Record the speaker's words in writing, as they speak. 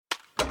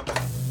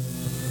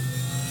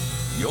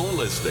You're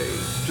listening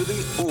to the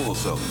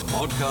Awesome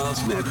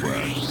Podcast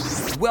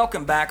Network.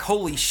 Welcome back.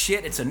 Holy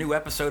shit, it's a new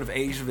episode of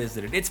Age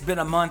Revisited. It's been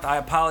a month. I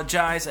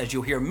apologize, as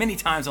you'll hear many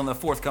times on the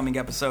forthcoming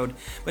episode.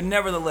 But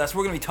nevertheless,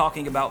 we're going to be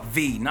talking about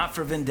V, not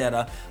for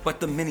Vendetta,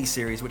 but the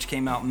miniseries, which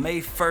came out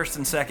May 1st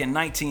and 2nd,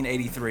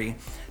 1983,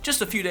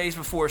 just a few days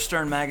before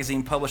Stern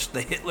Magazine published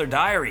the Hitler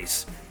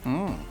Diaries,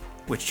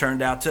 which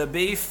turned out to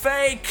be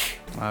fake.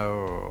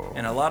 Oh.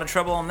 And a lot of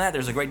trouble on that.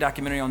 There's a great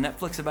documentary on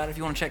Netflix about it if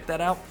you want to check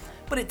that out.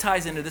 But it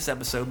ties into this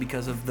episode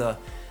because of the,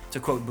 to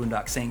quote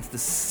Boondock Saints, the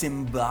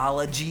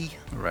symbology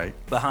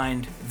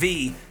behind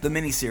V, the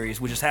miniseries,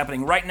 which is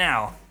happening right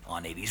now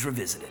on 80s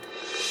Revisited.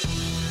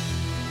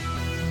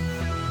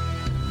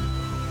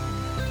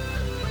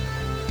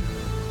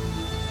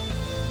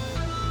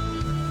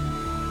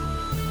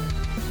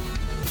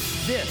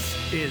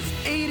 This is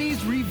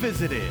 80s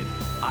Revisited.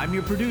 I'm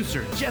your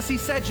producer, Jesse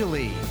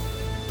Sedgley.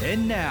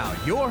 And now,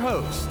 your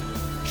host,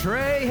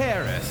 Trey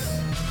Harris.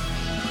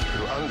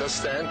 You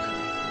understand?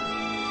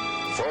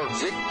 For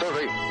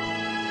victory.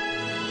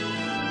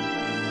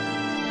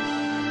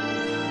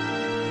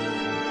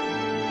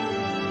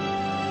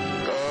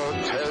 Go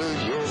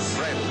tell your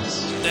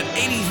friends. That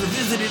 80s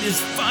Revisited is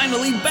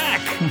finally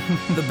back.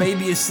 The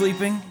baby is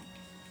sleeping.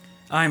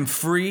 I'm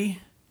free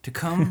to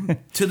come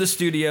to the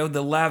studio,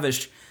 the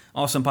lavish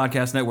Awesome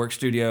Podcast Network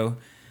studio.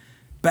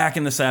 Back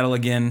in the saddle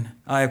again.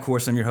 I, of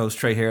course, am your host,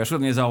 Trey Harris.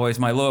 With me, as always,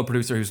 my loyal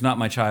producer, who's not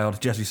my child,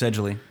 Jesse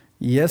Sedgley.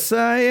 Yes,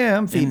 I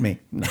am. Feed me.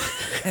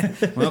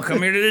 Well,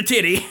 come here to the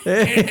titty.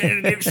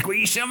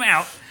 Squeeze some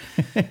out.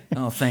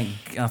 Oh,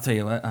 I'll tell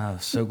you what, I'm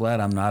so glad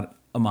I'm not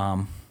a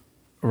mom.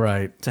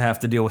 Right. To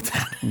have to deal with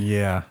that.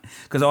 Yeah.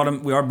 Because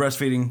Autumn, we are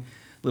breastfeeding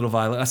little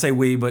Violet. I say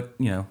we, but,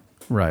 you know.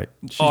 Right.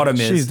 Autumn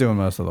is. She's doing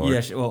most of the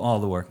work. Yeah, all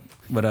the work.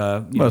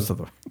 But, most of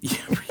the work.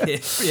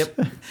 Yep.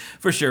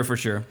 For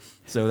sure.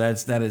 So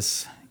that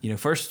is,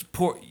 first,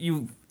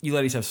 you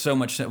ladies have so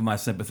much of my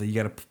sympathy.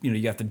 You got to,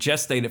 you have to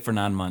gestate it for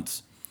 9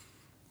 months.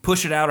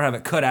 Push it out or have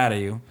it cut out of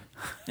you.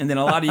 And then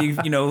a lot of you,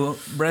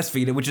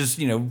 breastfeed it, which is,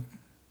 the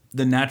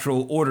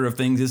natural order of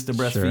things is to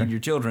breastfeed your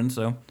children.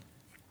 So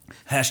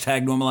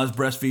hashtag normalize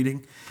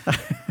breastfeeding,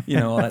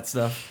 all that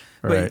stuff.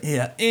 Right. But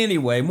yeah,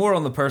 anyway, more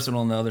on the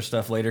personal and the other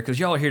stuff later, because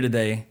y'all are here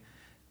today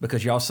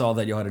because y'all saw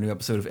that y'all had a new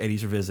episode of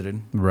 80s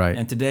Revisited. Right.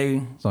 And today...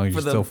 As long as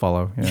you still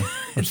follow,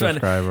 or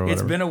subscribe or whatever.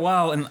 It's been a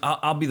while, and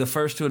I'll be the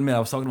first to admit, I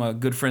was talking to a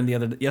good friend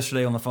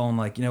yesterday on the phone,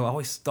 I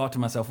always thought to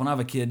myself, when I have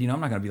a kid, I'm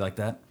not going to be like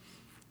that.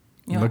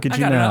 Look at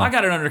you now. I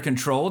got it under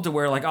control to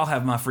where I'll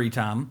have my free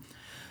time,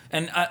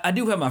 and I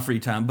do have my free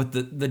time. But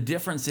the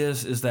difference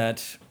is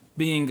that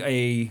being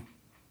a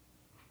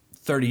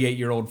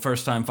 38-year-old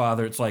first-time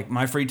father, it's like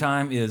my free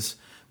time is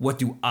what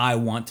do I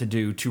want to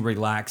do to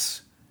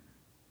relax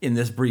in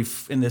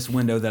this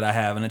window that I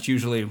have, and it's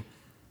usually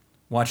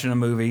watching a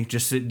movie,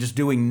 just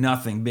doing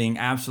nothing, being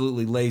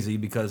absolutely lazy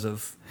because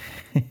of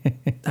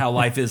how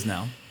life is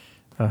now.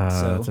 So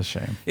that's a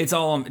shame. It's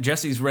all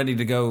Jesse's ready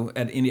to go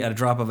at a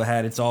drop of a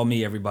hat. It's all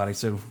me, everybody.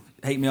 So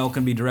hate mail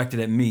can be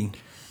directed at me.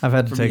 I've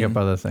had to take up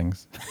other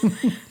things,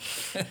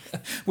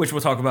 which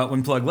we'll talk about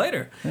when plug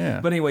later.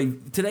 Yeah. But anyway,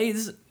 today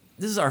this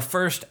is our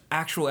first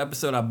actual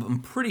episode. I'm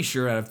pretty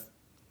sure out of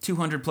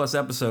 200 plus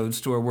episodes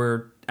to where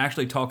we're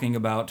actually talking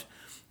about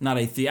not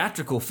a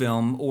theatrical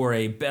film or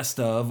a best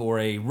of or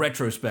a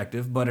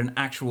retrospective, but an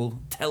actual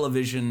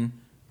television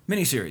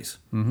miniseries.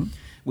 Mm-hmm.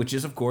 Which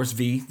is, of course,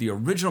 V, the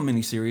original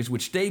miniseries,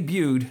 which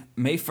debuted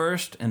May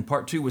 1st, and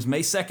part 2 was May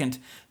 2nd,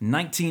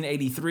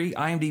 1983.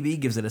 IMDb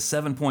gives it a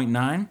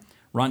 7.9.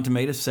 Rotten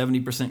Tomatoes,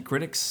 70%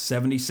 critics,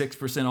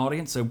 76%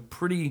 audience, so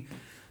pretty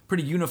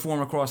uniform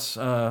across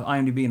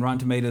IMDb and Rotten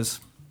Tomatoes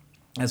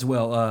as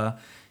well.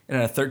 It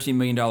had a $13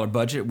 million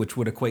budget, which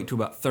would equate to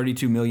about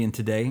 $32 million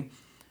today.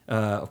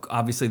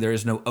 Obviously, there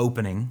is no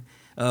opening.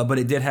 But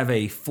it did have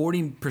a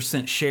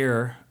 40%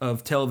 share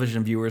of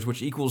television viewers,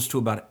 which equals to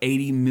about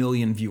 80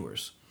 million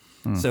viewers.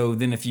 So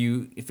then if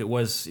you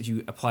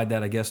applied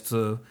that, I guess,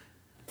 to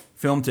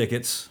film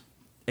tickets,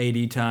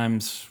 80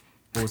 times,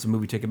 what was the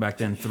movie ticket back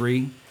then?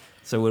 3.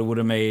 So it would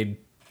have made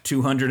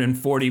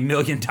 $240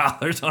 million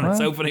on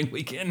its opening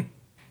weekend.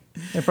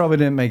 They probably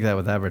didn't make that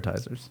with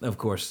advertisers. Of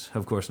course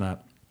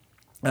not.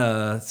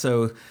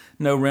 So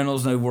no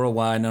rentals, no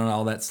worldwide, none of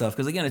all that stuff.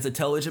 Because again, it's a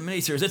television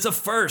miniseries. It's a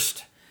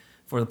first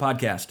for the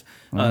podcast.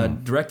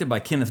 Directed by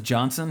Kenneth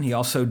Johnson. He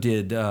also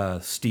did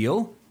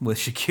Steel with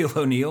Shaquille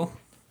O'Neal.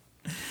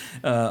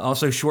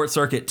 Also Short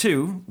Circuit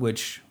 2,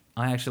 which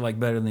I actually like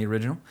better than the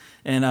original.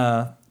 And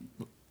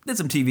did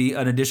some TV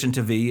in addition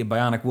to V,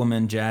 Bionic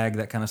Woman, Jag,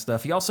 that kind of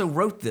stuff. He also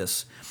wrote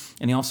this.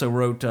 And he also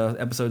wrote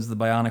episodes of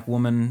The Bionic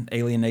Woman,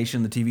 Alien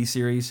Nation, the TV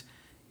series,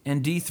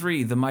 and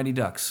D3, The Mighty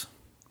Ducks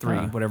 3,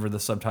 whatever the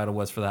subtitle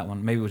was for that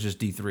one. Maybe it was just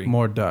D3.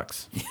 More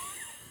ducks.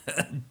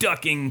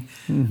 Ducking.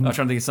 I was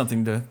trying to think of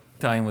something to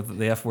tie in with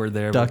the F word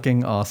there.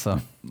 Ducking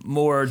awesome.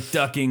 More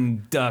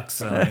ducking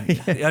ducks. Like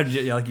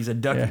you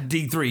said,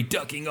 D3,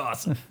 ducking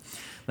awesome.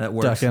 That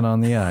works. Ducking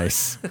on the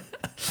ice.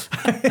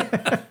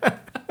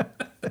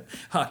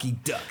 Hockey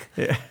duck.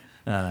 Yeah.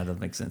 That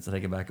doesn't make sense. I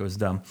take it back. It was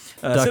dumb.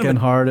 Ducking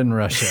hard in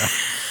Russia.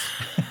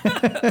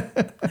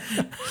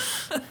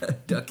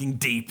 Ducking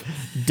deep.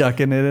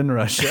 Ducking it in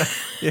Russia.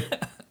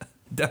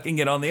 Ducking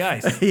it on the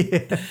ice.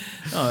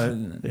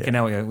 Okay,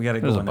 now we got to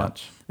go There's a on now.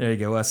 bunch. There you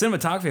go.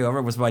 Cinematography,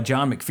 however, was by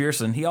John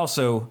McPherson. He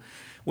also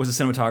was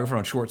a cinematographer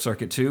on Short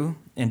Circuit 2,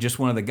 and just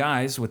one of the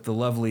guys with the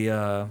lovely,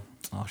 I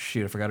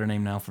forgot her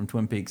name now, from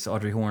Twin Peaks,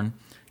 Audrey Horne.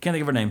 Can't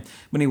think of her name.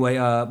 But anyway,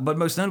 but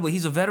most notably,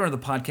 he's a veteran of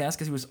the podcast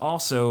because he was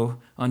also,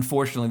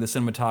 unfortunately, the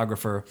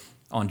cinematographer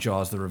on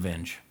Jaws: The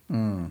Revenge.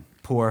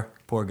 Poor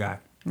guy.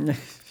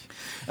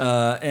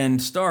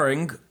 And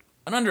starring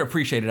an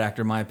underappreciated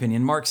actor, in my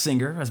opinion, Mark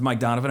Singer as Mike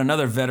Donovan,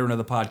 another veteran of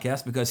the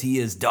podcast because he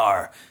is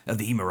Dar of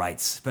the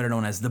Emirites, better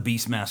known as the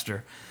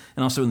Beastmaster.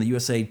 And also in the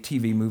USA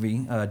TV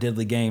movie,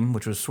 Deadly Game,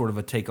 which was sort of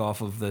a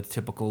takeoff of the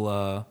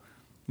typical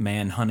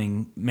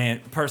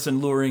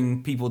person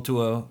luring people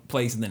to a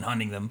place and then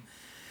hunting them.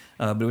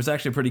 But it was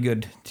actually a pretty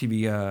good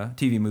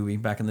TV movie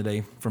back in the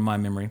day, from my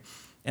memory.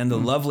 And the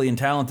lovely and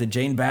talented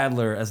Jane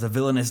Badler as the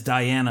villainous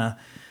Diana.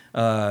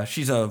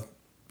 She's a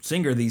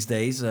singer these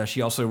days.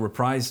 She also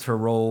reprised her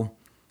role,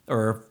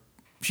 or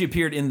she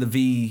appeared in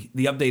the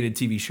updated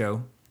TV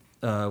show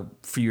a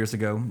few years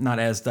ago, not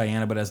as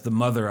Diana, but as the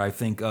mother, I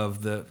think,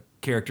 of the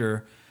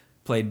character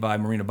played by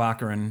Marina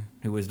Baccarin,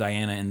 who was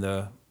Diana in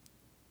the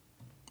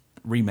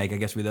remake, I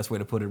guess would be the best way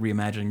to put it,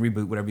 reimagining,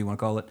 reboot, whatever you want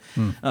to call it.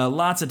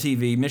 Lots of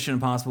TV, Mission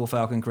Impossible,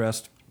 Falcon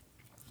Crest,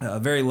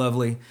 very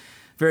lovely,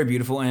 very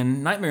beautiful,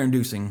 and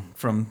nightmare-inducing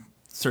from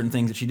certain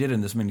things that she did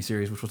in this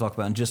miniseries, which we'll talk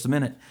about in just a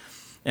minute.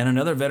 And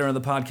another veteran of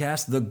the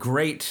podcast, the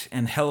great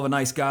and hell of a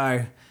nice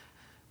guy,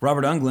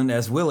 Robert Englund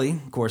as Willie.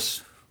 Of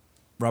course,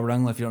 Robert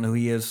Englund, if you don't know who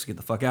he is, get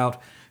the fuck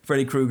out.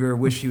 Freddy Krueger,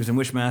 he was in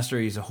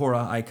Wishmaster. He's a horror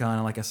icon,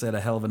 and like I said, a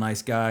hell of a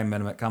nice guy.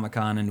 Met him at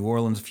Comic-Con in New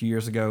Orleans a few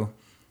years ago,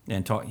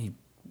 and he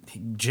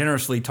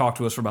generously talked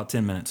to us for about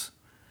 10 minutes,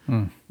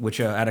 which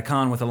at a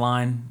con with a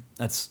line,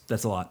 that's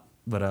a lot.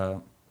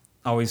 But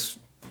always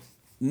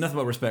nothing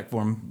but respect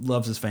for him.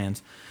 Loves his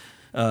fans.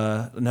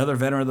 Another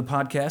veteran of the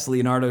podcast,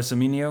 Leonardo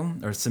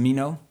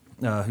Cimino,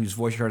 whose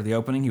voice you heard at the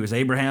opening. He was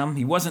Abraham.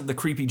 He wasn't the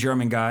creepy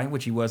German guy,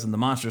 which he was in the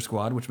Monster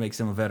Squad, which makes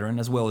him a veteran,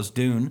 as well as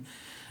Dune.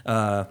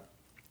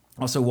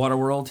 Also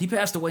Waterworld. He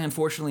passed away,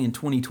 unfortunately, in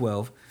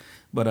 2012,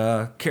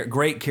 but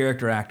great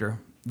character actor.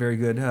 Very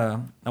good.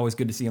 Always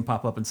good to see him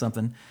pop up in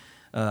something.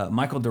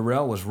 Michael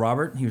Durrell was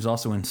Robert. He was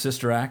also in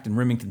Sister Act and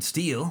Remington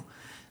Steele.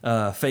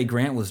 Faye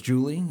Grant was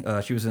Julie.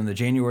 She was in The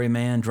January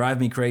Man,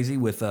 Drive Me Crazy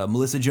with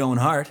Melissa Joan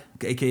Hart,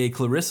 a.k.a.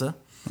 Clarissa.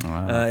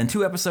 Wow. And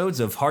 2 episodes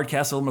of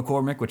Hardcastle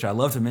McCormick, which I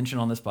love to mention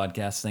on this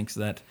podcast thanks to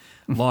that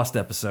lost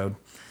episode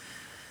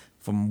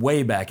from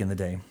way back in the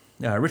day.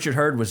 Richard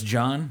Hurd was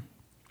John.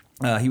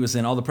 He was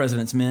in All the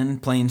President's Men,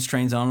 Planes,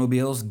 Trains, and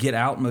Automobiles, Get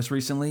Out most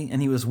recently,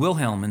 and he was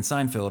Wilhelm in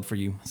Seinfeld for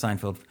you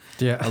Seinfeld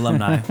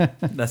alumni.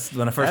 That's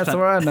when I first. That's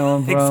where I know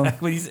him from.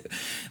 Exactly.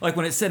 Like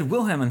when it said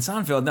Wilhelm in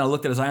Seinfeld, then I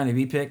looked at his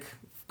IMDb pic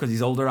because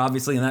he's older,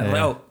 obviously,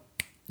 and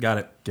got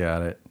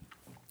it.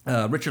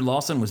 Richard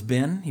Lawson was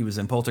Ben. He was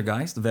in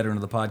Poltergeist, the veteran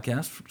of the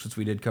podcast, since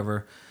we did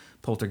cover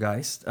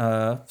Poltergeist.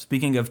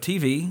 Speaking of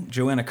TV,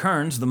 Joanna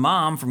Kearns, the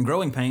mom from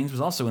Growing Pains,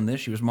 was also in this.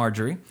 She was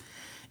Marjorie.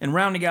 And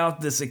rounding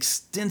out this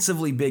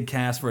extensively big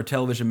cast for a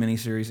television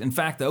miniseries. In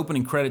fact, the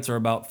opening credits are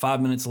about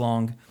 5 minutes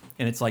long,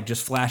 and it's like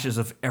just flashes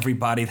of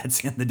everybody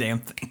that's in the damn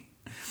thing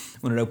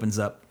when it opens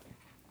up.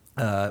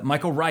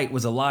 Michael Wright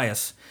was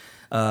Elias.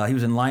 He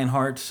was in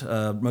Lionheart,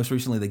 most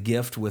recently The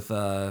Gift with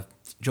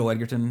Joel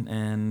Edgerton,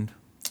 and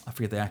I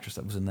forget the actress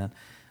that was in that,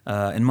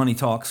 and Money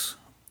Talks.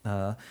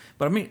 But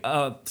I mean,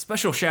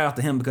 special shout out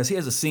to him because he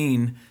has a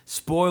scene,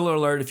 spoiler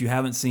alert if you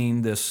haven't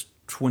seen this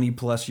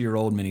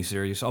 20-plus-year-old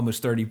miniseries,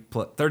 almost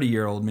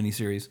 30-year-old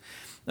miniseries,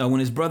 when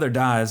his brother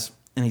dies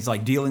and he's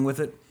like dealing with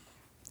it.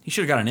 He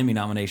should have got an Emmy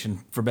nomination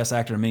for Best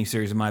Actor in a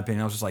Miniseries, in my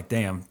opinion. I was just like,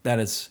 damn, that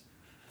is...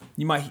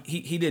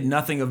 He did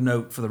nothing of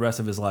note for the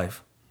rest of his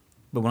life.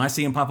 But when I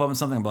see him pop up in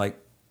something, I'm like,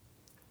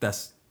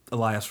 that's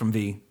Elias from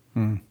V.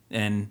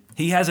 And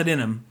he has it in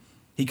him.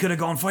 He could have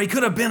gone far. He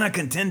could have been a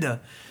contender.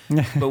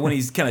 But when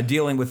he's kind of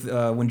dealing with...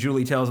 when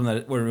Julie tells him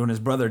that when his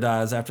brother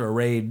dies after a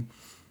raid...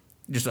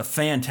 Just a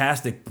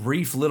fantastic,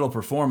 brief little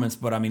performance,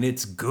 but I mean,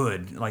 it's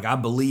good. Like, I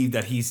believe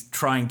that he's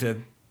trying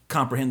to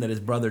comprehend that his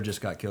brother just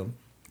got killed.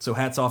 So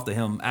hats off to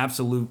him.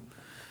 Absolute,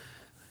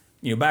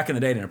 back in the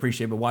day I didn't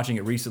appreciate it, but watching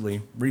it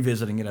recently,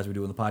 revisiting it as we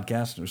do in the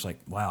podcast, it was like,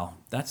 wow,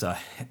 that's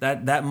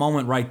that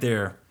moment right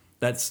there,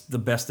 that's the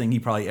best thing he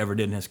probably ever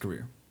did in his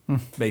career,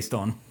 based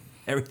on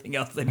everything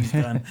else that he's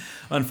done,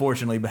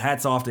 unfortunately. But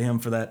hats off to him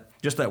for that,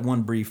 just that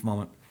one brief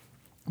moment.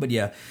 But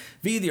yeah,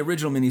 V, the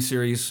original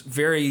miniseries,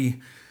 very...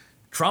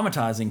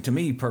 traumatizing to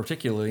me,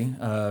 particularly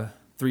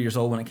 3 years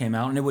old when it came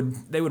out, and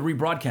they would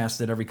rebroadcast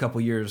it every couple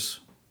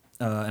years,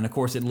 and of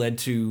course it led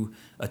to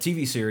a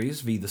TV series,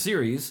 V the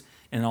series,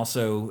 and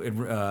also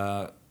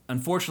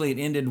unfortunately it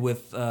ended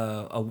with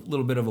a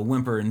little bit of a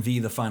whimper in V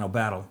the Final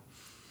Battle,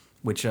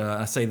 which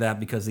I say that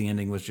because the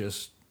ending was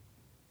just,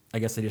 I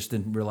guess they just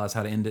didn't realize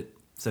how to end it,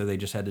 so they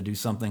just had to do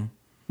something.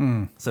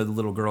 So the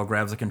little girl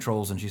grabs the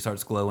controls and she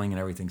starts glowing and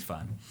everything's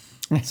fine.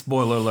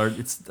 Spoiler alert!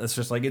 It's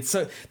just like it's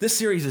so. This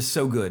series is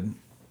so good.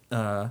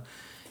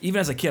 Even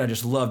as a kid, I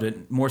just loved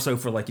it more so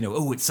for like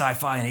oh, it's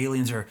sci-fi and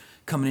aliens are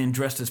coming in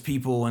dressed as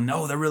people and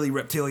oh, they're really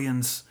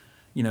reptilians.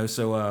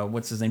 So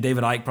what's his name?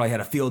 David Icke probably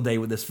had a field day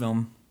with this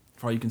film.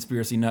 For all you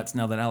conspiracy nuts,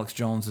 now that Alex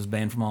Jones is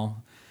banned from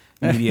all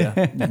media,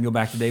 you can go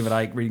back to David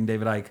Icke, reading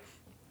David Icke,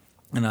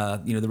 and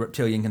the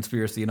reptilian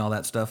conspiracy and all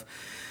that stuff.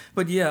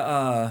 But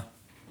yeah,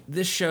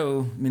 this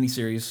show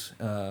miniseries,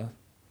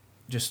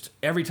 just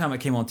every time it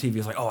came on TV, it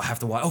was like, oh, I have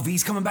to watch. Oh,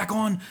 V's coming back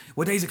on.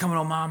 What day is it coming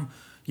on, Mom?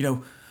 I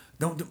don't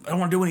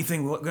want to do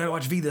anything. We gotta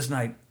watch V this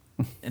night.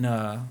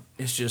 And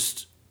it's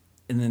just,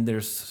 and then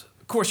there's,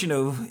 of course, in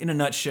a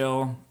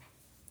nutshell,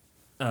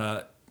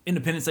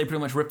 Independence Day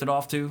pretty much ripped it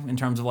off too, in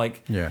terms of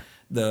like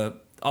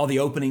all the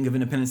opening of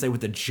Independence Day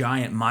with the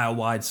giant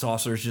mile-wide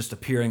saucers just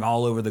appearing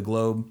all over the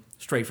globe,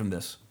 straight from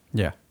this.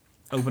 Yeah.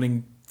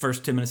 Opening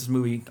first 10 minutes of this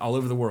movie, all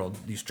over the world.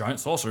 These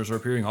giant saucers are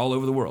appearing all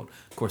over the world.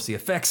 Of course, the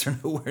effects are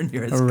nowhere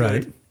near as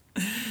good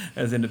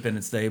as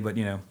Independence Day, but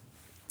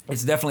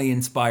it's definitely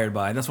inspired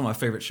by. That's one of my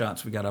favorite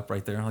shots we got up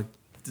right there. Like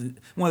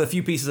one of the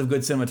few pieces of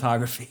good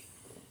cinematography.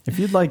 If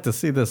you'd like to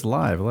see this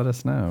live, let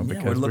us know, Yeah,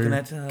 because we're looking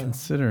at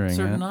considering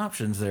certain it.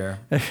 options there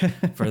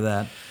for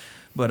that.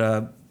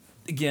 But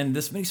again,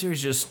 this miniseries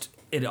just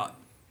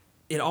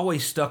it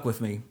always stuck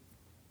with me.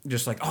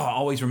 Just like, I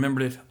always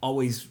remembered it.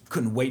 Always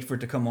couldn't wait for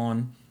it to come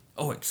on.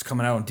 Oh, it's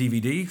coming out on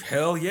DVD.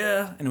 Hell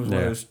yeah! And it was one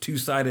of those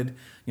two-sided.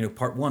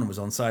 Part 1 was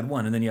on side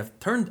 1, and then you have to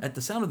turn at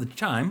the sound of the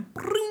chime,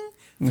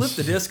 flip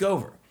the disc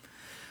over.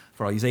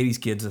 For all these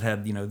 '80s kids that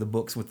had the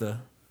books with the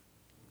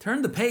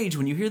turn the page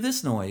when you hear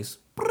this noise.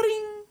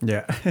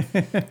 Yeah.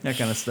 That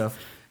kind of stuff.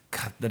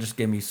 God, that just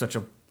gave me such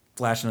a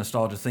flash of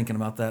nostalgia thinking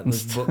about that.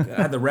 This book,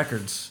 I had the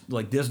records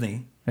like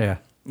Disney. Yeah.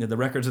 The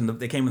records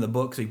they came in the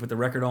book, so you put the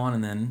record on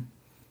and then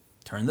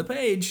turn the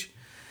page.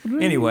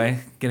 Anyway,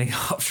 getting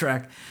off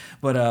track,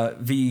 but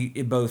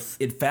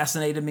it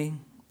fascinated me.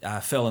 I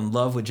fell in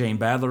love with Jane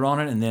Badler on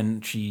it, and then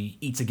she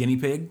eats a guinea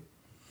pig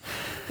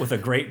with a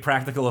great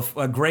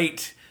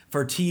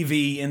for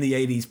TV in the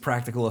 '80s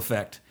practical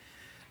effect.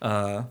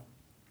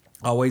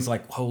 Always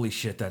like, holy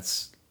shit,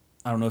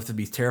 I don't know if to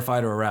be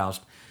terrified or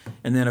aroused.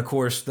 And then, of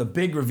course, the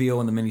big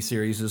reveal in the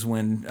miniseries is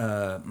when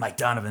Mike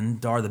Donovan,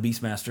 Dar the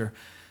Beastmaster,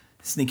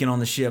 sneaking on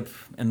the ship,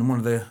 and one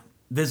of the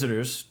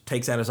visitors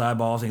takes out his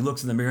eyeballs, and he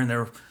looks in the mirror, and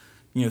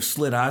they're,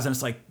 slit eyes, and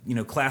it's like,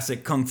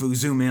 classic kung fu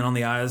zoom in on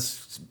the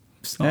eyes,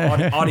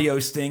 audio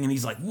sting, and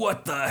he's like,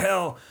 what the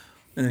hell?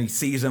 And then he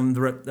sees him,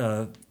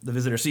 the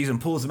visitor sees him,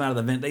 pulls him out of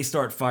the vent, they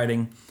start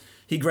fighting.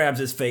 He grabs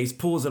his face,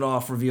 pulls it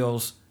off,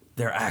 reveals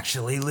they're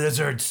actually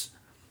lizards.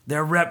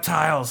 They're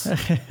reptiles.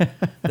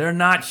 They're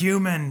not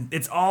human.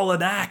 It's all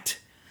an act.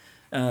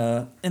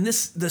 And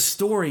the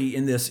story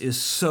in this is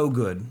so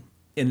good.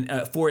 And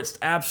for its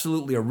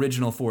absolutely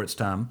original for its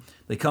time.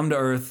 They come to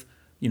Earth,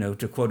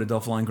 to quote a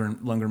Dolph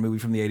Lundgren movie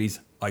from the 80s,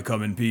 I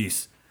come in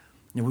peace.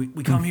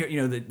 We come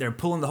here, they're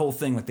pulling the whole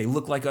thing. Like, they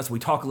look like us. We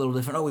talk a little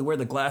different. Oh, we wear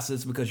the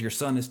glasses because your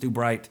sun is too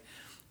bright.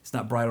 It's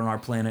not bright on our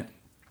planet.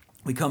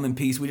 We come in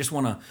peace. We just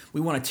want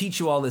to teach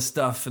you all this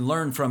stuff and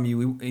learn from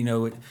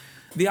you.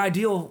 The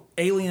ideal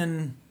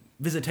alien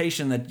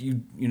visitation that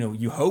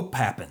you hope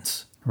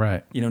happens.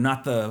 Right.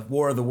 Not the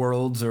War of the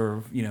Worlds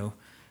or,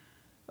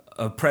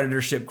 a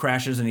predator ship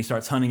crashes and he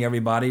starts hunting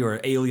everybody, or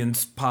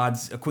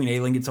a queen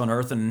alien gets on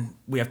Earth and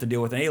we have to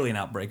deal with an alien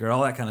outbreak, or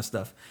all that kind of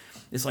stuff.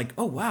 It's like,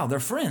 oh, wow, they're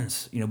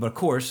friends. But of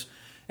course,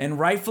 and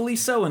rightfully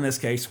so in this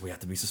case, we have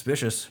to be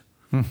suspicious.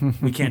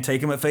 We can't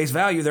take them at face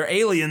value. They're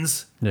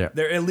aliens. Yeah.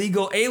 They're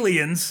illegal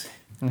aliens.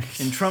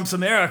 In Trump's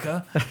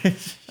America,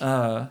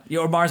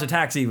 or Mars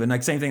Attacks even,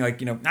 like same thing,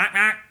 like, knock,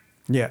 knock.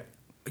 Yeah.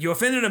 You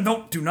offended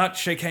them, do not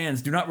shake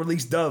hands, do not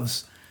release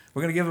doves.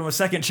 We're going to give them a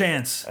second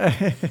chance.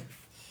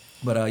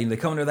 But, they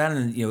come into that,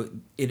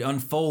 and, it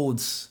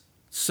unfolds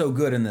so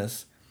good in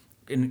this.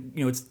 And,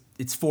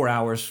 it's 4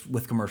 hours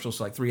with commercials,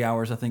 so like 3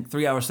 hours, I think,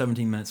 3 hours,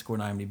 17 minutes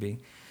according to IMDb.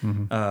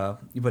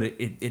 Mm-hmm. But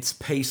it's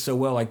paced so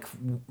well. Like,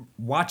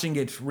 watching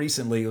it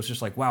recently, it was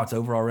just like, wow, it's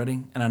over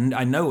already. And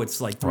I know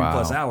it's like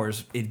 3+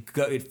 hours.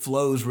 It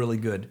flows really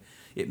good.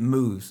 It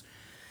moves.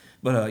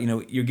 But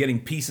you're getting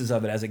pieces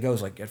of it as it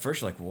goes. Like, at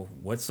first, you're like, well,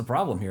 what's the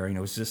problem here?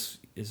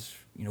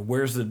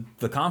 Where's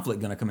the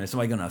conflict going to come in? Is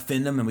somebody going to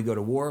offend them and we go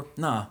to war?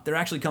 Nah, they're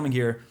actually coming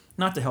here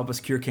not to help us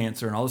cure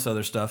cancer and all this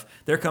other stuff.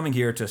 They're coming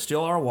here to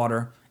steal our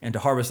water and to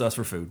harvest us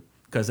for food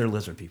because they're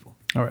lizard people.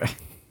 All right.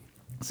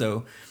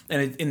 So,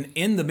 and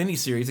in the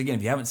miniseries, again,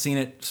 if you haven't seen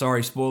it,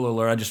 sorry, spoiler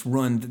alert, I just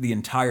ruined the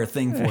entire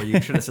thing for you.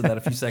 Should have said that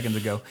a few seconds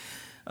ago.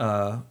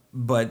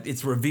 But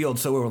it's revealed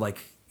so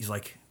he's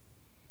like,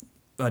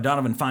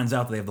 Donovan finds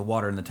out that they have the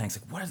water in the tanks.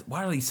 Like,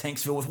 why are these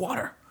tanks filled with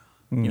water?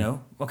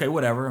 Okay,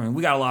 whatever. I mean,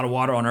 we got a lot of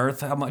water on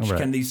Earth. How much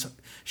can these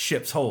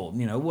ships hold?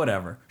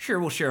 Whatever. Sure,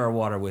 we'll share our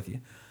water with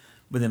you.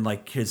 But then,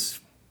 like, his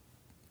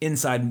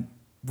inside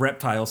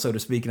reptile, so to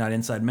speak, not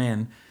inside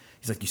man,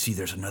 he's like, you see,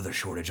 there's another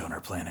shortage on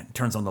our planet.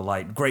 Turns on the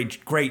light.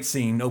 Great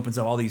scene. Opens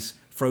up all these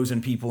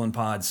frozen people in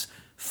pods.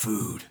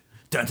 Food.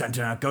 dun dun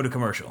dun, go to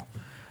commercial.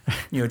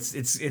 You know,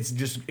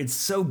 it's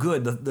so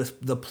good.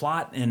 The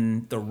plot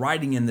and the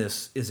writing in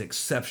this is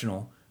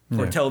exceptional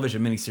for a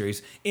television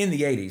miniseries in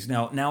the 80s.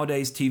 Now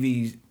nowadays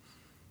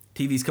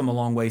TV's come a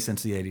long way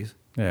since the 80s.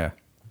 Yeah.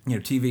 You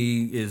know,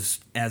 TV is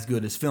as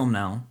good as film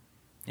now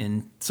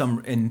in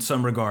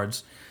some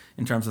regards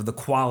in terms of the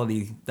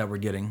quality that we're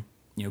getting.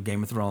 You know,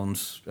 Game of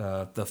Thrones,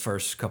 the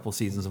first couple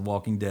seasons of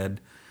Walking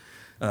Dead,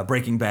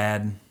 Breaking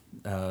Bad,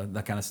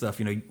 that kind of stuff.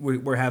 You know,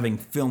 we're having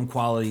film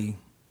quality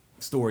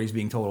stories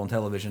being told on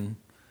television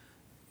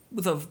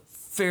with a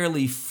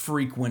fairly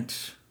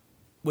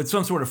with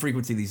some sort of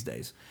frequency these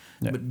days.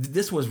 Yeah. But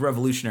this was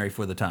revolutionary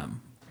for the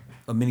time.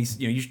 You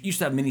used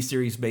to have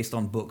miniseries based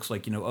on books,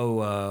 like, you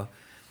know,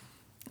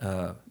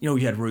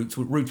 you had Roots.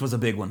 Roots was a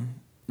big one,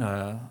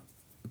 of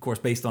course,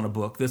 based on a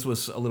book. This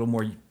was a little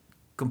more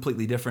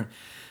completely different.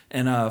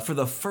 And for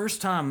the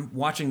first time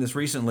watching this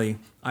recently,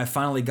 I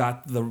finally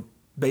got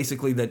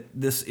basically that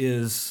this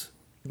is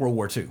World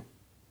War II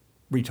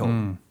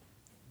retold.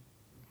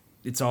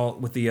 It's all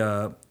with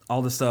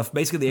all the stuff.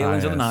 Basically, the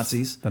aliens are the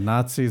Nazis. The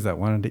Nazis that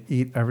wanted to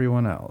eat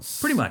everyone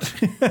else. Pretty much.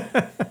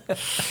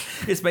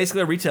 It's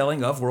basically a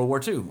retelling of World War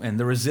II and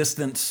the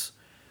resistance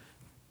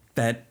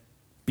that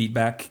beat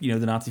back, you know,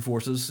 the Nazi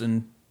forces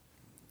and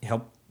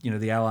helped, you know,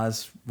 the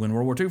Allies win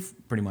World War II,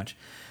 pretty much.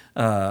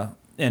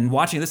 And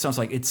watching this, I was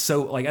like, it's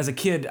so, like, as a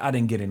kid, I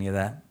didn't get any of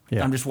that.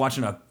 Yeah. I'm just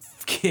watching a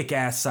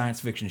kick-ass science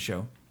fiction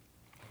show.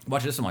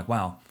 Watching this, I'm like,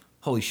 wow,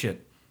 holy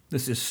shit.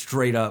 This is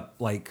straight up,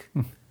 like,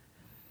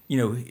 you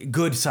know,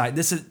 good side.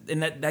 This is,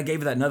 and that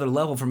gave it that another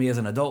level for me as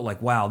an adult.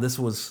 Like, wow, this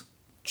was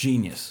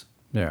genius.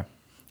 Yeah.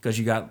 Because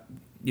you got,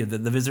 you know,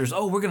 the visitors.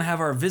 Oh, we're going to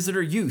have our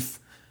visitor youth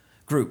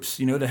groups,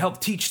 you know, to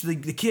help teach the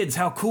kids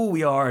how cool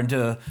we are and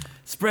to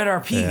spread our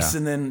peace. Yeah.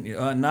 And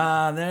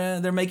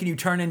then, they're making you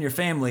turn in your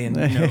family. And,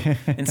 you know,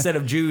 instead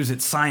of Jews,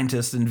 it's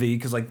scientists in V,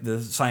 because, like,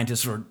 the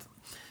scientists are,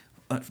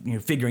 you know,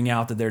 figuring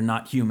out that they're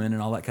not human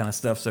and all that kind of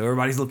stuff. So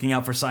everybody's looking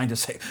out for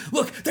scientists. Say,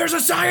 look, there's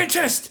a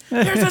scientist.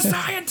 There's a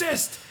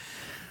scientist.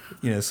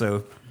 You know,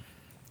 so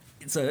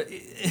it's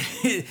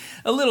a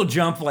little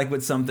jump, like,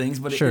 with some things,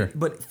 but sure.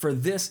 But for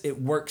this,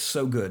 it works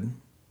so good,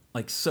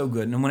 like, so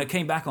good. And when it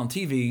came back on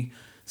TV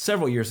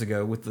several years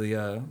ago with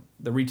the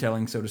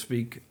retelling, so to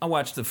speak, I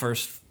watched the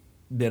first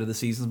bit of the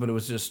seasons, but it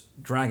was just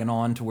dragging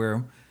on to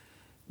where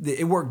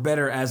it worked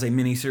better as a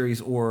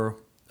miniseries or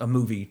a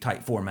movie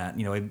type format.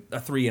 You know, a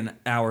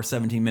 3-hour,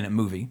 17-minute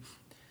movie.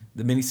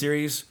 The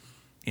miniseries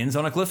ends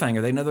on a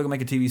cliffhanger. They know they're gonna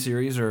make a TV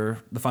series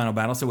or the final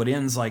battle, so it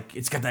ends like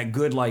it's got that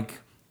good, like,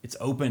 it's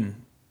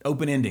open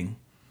ending.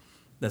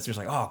 That's just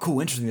like, oh,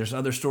 cool, interesting. There's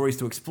other stories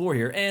to explore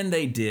here, and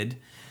they did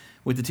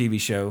with the TV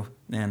show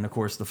and, of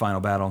course, the final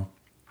battle.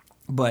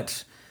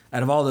 But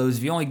out of all those,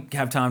 if you only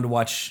have time to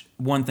watch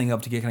one thing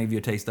up to kind of give you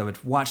a taste of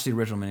it, watch the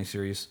original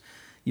miniseries.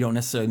 You don't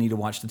necessarily need to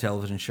watch the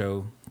television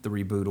show, the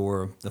reboot,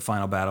 or the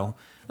final battle,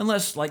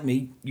 unless, like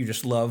me, you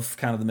just love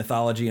kind of the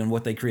mythology and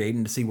what they create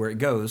and to see where it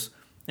goes.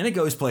 And it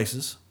goes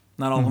places.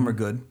 Not all of them are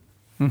good.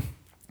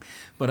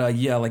 But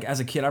yeah, like, as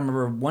a kid, I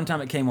remember one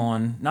time it came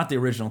on, not the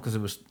original, because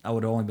I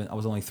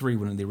was only 3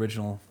 when the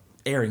original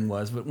airing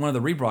was, but one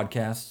of the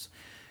rebroadcasts,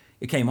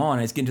 it came on,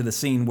 and it's getting to the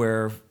scene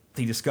where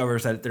he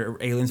discovers that they're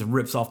aliens and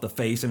rips off the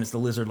face, and it's the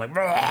lizard, like,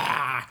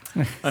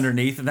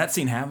 underneath. And that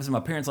scene happens, and my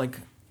parents, like,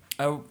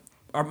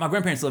 my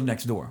grandparents live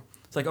next door.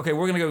 It's like, okay,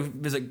 we're going to go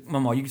visit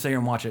Mama. You can stay here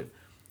and watch it.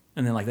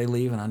 And then, like, they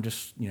leave, and I'm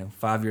just, you know,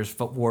 4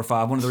 or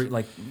 5, one of the,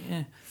 like,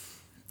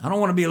 I don't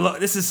want to be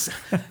alone. This is,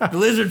 the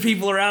lizard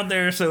people are out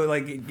there. So,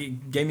 like,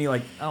 it gave me,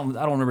 like, I don't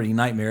remember any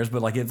nightmares,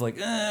 but, like, it's like,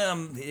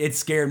 it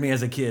scared me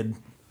as a kid.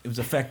 It was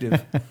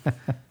effective.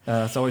 So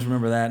I always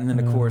remember that. And then,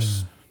 of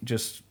course,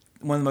 just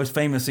one of the most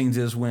famous scenes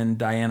is when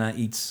Diana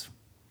eats,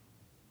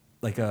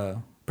 like,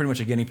 pretty much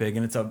a guinea pig.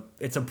 And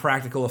it's a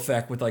practical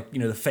effect with, like, you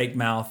know, the fake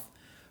mouth,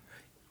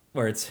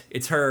 where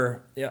it's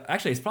her. Yeah,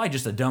 actually, it's probably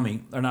just a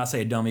dummy, or not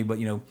say a dummy, but,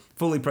 you know,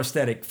 fully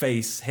prosthetic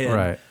face, head.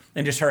 Right.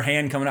 And just her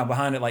hand coming out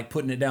behind it, like,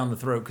 putting it down the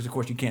throat, because, of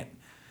course, you can't,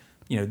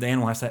 you know, the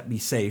animal has to be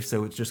safe,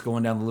 so it's just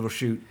going down the little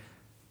chute.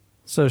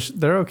 So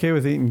they're okay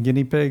with eating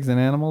guinea pigs and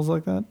animals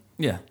like that?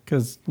 Yeah.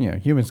 Because, you know,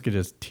 humans could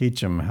just teach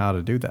them how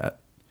to do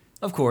that.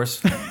 Of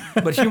course.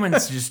 But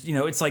humans just, you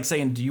know, it's like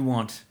saying, do you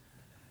want,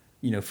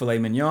 you know, filet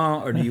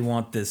mignon, or do you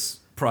want this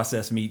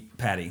processed meat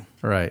patty?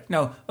 Right.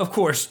 No, of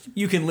course,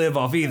 you can live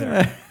off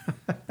either.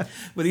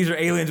 But these are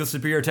aliens with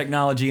superior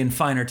technology and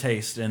finer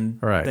taste,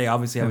 and they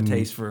obviously have a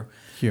taste for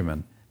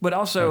human. But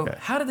also,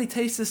 how did they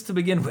taste this to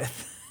begin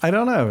with? I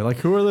don't know. Like,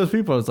 who are those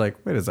people? It's like,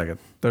 wait a second.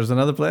 There's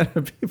another planet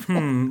of people.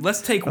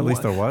 Let's take At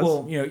least there was.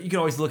 Well, you know, you can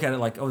always look at it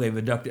like, oh, they've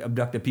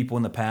abducted people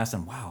in the past,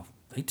 and wow,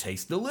 they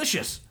taste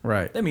delicious.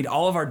 Right. They meet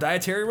all of our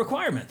dietary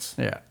requirements.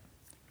 Yeah.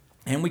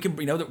 And we can,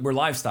 you know, that we're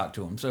livestock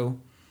to them. So,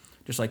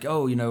 just like,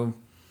 oh, you know,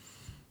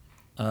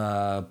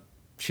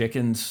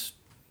 chickens.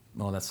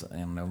 Well, that's, I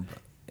don't know.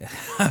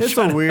 It's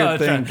a weird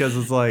thing, because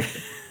it's like,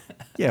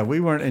 yeah, we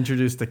weren't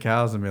introduced to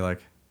cows and be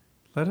like,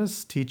 let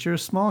us teach your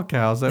small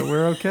cows that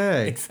we're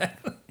okay.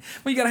 Exactly.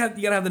 Well, you gotta have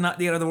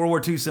the World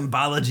War II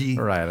symbology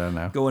Right, I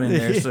know. going in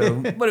there. So,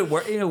 but it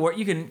worked.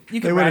 You can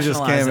They would have just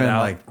rationalize came it in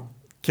out. like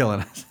killing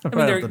us. I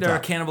mean, they're a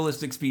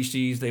cannibalistic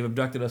species. They've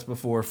abducted us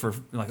before for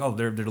like, oh,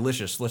 they're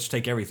delicious. Let's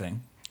take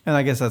everything. And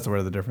I guess that's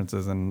where the difference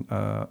is in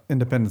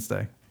Independence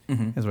Day.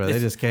 Is where they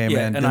just came in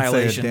and didn't say a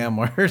annihilation. damn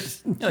word.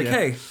 You're like,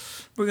 hey,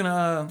 we're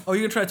gonna. Oh,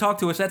 you're gonna try to talk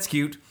to us? That's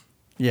cute.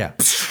 Yeah.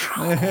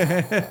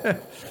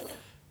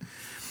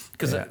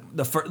 Because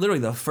literally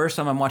the first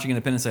time I'm watching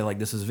Independence Day, like,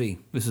 this is V.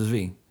 This is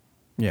V.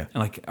 Yeah. And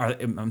like,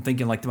 I'm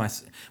thinking like to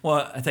myself.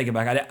 Well, I take it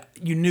back.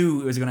 You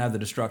knew it was gonna have the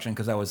destruction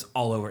because that was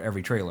all over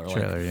every trailer.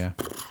 Trailer, like,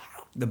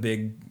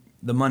 yeah.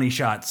 the money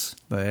shots.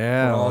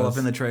 Yeah. were all up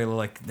in the trailer.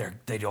 Like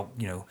they don't.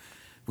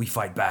 We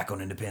fight back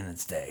on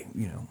Independence Day.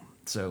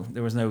 So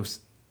there was no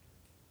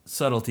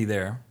subtlety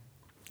there.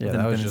 Yeah, with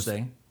that was Independence just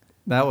Day.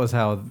 that was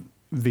how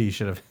V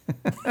should have.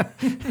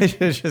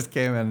 It just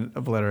came in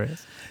obliterated.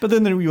 But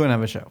then you wouldn't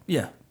have a show.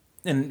 Yeah.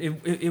 And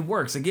it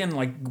works. Again,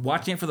 like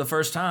watching it for the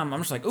first time,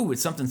 I'm just like, oh,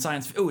 it's something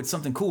it's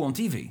something cool on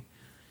TV.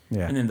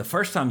 Yeah. And then the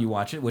first time you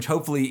watch it, which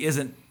hopefully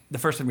isn't the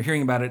first time you're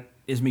hearing about it,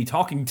 is me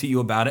talking to you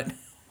about it.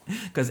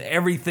 Because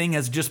everything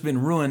has just been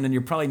ruined and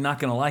you're probably not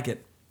going to like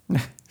it.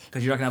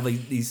 Because you're not going to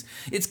have these...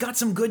 It's got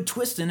some good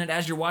twist in it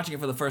as you're watching it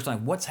for the first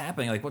time. What's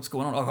happening? Like, what's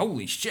going on? Oh,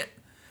 holy shit.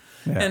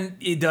 Yeah. And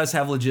it does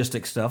have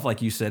logistic stuff,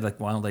 like you said. Like,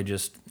 why don't they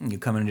just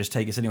come in and just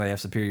take us anyway? They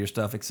have superior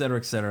stuff, et cetera,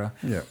 et cetera.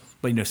 Yeah.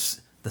 But,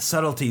 the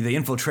subtlety, the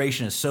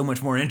infiltration is so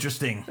much more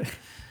interesting.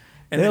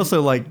 And They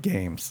also like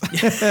games.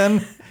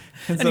 and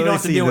you don't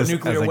have to deal with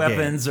nuclear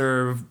weapons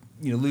or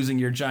losing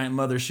your giant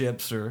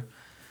motherships or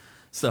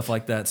stuff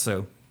like that.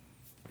 So,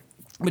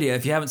 but yeah,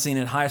 if you haven't seen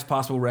it, highest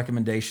possible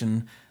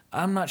recommendation.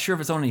 I'm not sure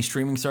if it's on any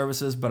streaming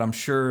services, but I'm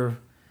sure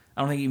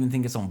I don't even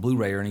think it's on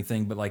Blu-ray or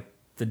anything. But like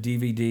the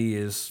DVD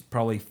is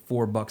probably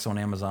 $4 on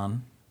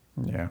Amazon.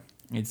 Yeah.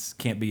 It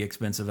can't be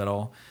expensive at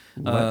all.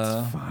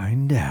 Let's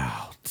find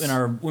out.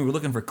 When we were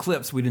looking for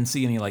clips, we didn't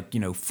see any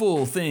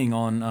full thing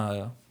on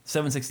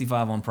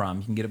 765 on Prime.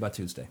 You can get it by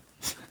Tuesday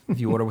if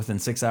you order within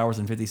 6 hours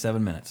and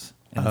 57 minutes,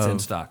 and it's in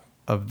stock.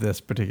 Of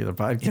this particular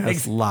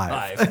podcast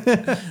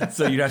live.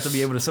 So you'd have to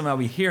be able to somehow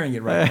be hearing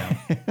it right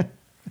now.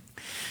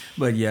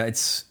 But yeah,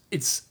 it's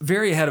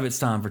very ahead of its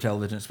time for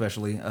television,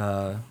 especially,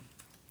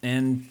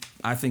 and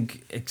I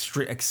think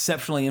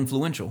exceptionally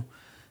influential.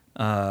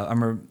 I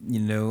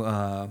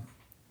remember,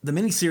 the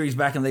miniseries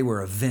back in the day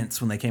were events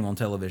when they came on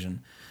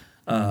television.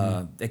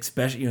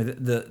 Especially,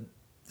 the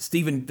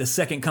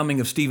second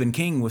coming of Stephen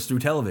King was through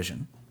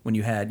television. When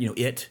you had,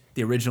 It,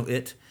 the original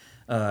It,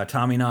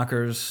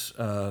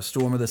 Tommyknockers,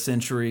 Storm of the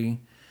Century,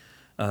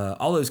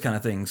 all those kind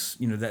of things.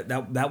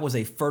 That was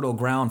a fertile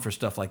ground for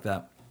stuff like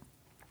that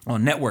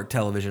on network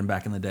television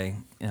back in the day.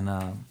 And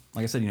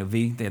like I said,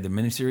 V, they had their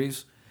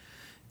miniseries.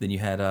 Then you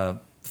had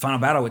Final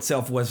Battle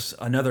itself was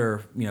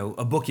another,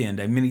 a bookend.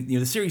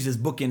 The series is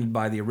bookended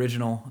by the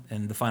original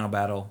and the Final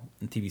Battle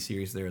and TV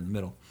series there in the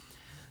middle.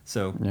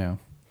 So Yeah.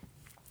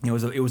 it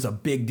was a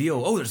big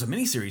deal. Oh, there's a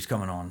miniseries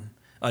coming on.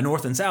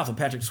 North and South with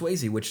Patrick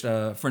Swayze, which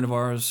a friend of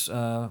ours,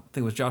 I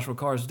think it was Joshua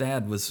Carr's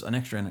dad, was an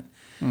extra in it.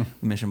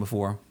 We mentioned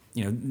before.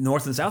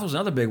 North and South was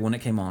another big one that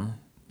came on.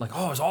 Like,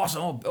 oh, it's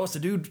awesome. Oh, it's the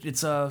dude.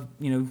 It's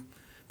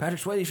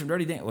Patrick Swayze from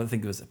Dirty Dancing. Well, I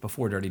think it was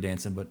before Dirty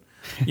Dancing, but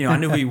I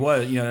knew who he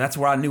was. That's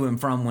where I knew him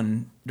from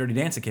when Dirty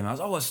Dancing came out.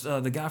 It's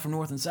the guy from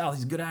North and South.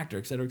 He's a good actor,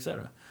 et cetera, et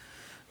cetera.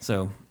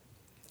 So,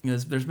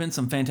 there's been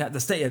some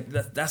fantastic.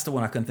 That's the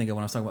one I couldn't think of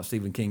when I was talking about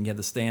Stephen King. You had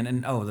The Stand,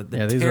 and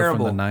the these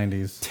terrible, are from the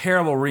 90s.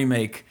 terrible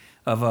remake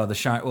of The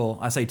Shining. Well,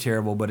 I say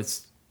terrible, but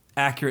it's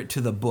accurate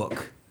to the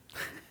book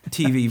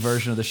TV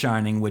version of The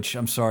Shining, which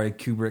I'm sorry,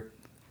 Kubrick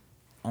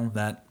on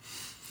that.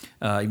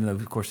 Even though,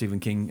 of course, Stephen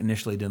King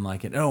initially didn't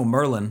like it. Oh,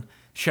 Merlin.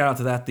 Shout out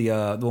to that, the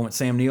one with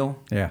Sam Neill.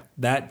 Yeah.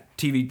 That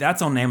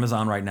that's on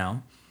Amazon right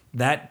now.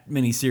 That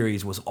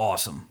miniseries was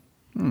awesome.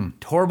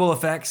 Horrible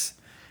effects,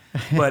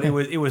 but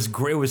it was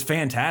great. It was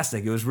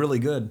fantastic. It was really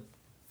good.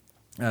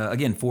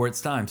 Again, for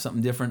its time,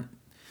 something different,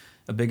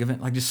 a big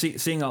event. Like just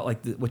seeing all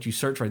what you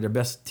search right, their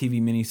best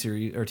TV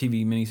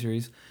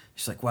miniseries.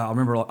 It's like, wow. I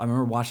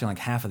remember watching like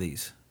half of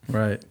these.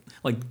 Right.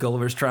 Like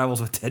Gulliver's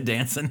Travels with Ted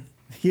Danson.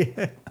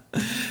 Yeah.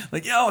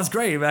 Like, it was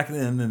great back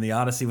then. And then the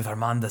Odyssey with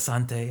Armand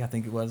Assante, I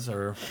think it was,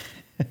 or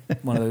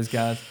one of those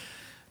guys.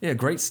 Yeah,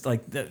 great.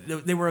 Like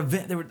they were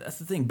event. That's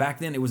the thing. Back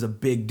then, it was a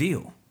big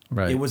deal.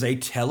 Right. It was a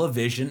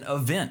television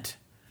event.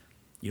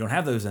 You don't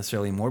have those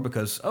necessarily anymore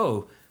because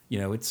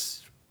it's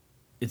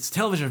a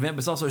television event, but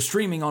it's also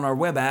streaming on our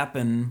web app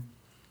and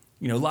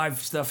live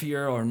stuff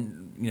here, or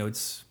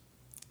it's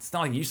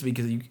not like it used to be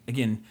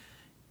because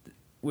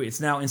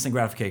it's now instant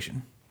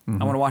gratification.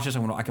 I want to watch this.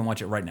 I can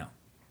watch it right now.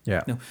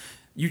 Yeah.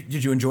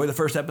 Did you enjoy the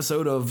first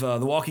episode of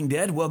The Walking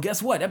Dead? Well,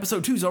 guess what?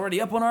 Episode 2 is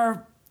already up on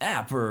our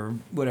app or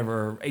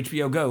whatever,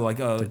 HBO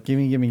Go.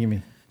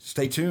 Gimme.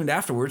 Stay tuned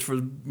afterwards for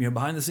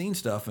behind the scenes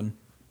stuff and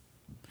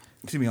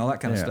all that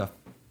kind of stuff.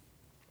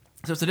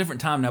 So it's a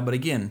different time now. But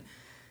again,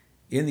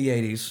 in the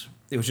 80s,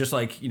 it was just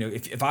like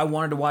if I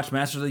wanted to watch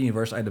Masters of the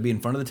Universe, I had to be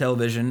in front of the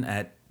television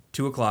at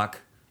 2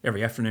 o'clock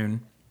every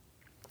afternoon,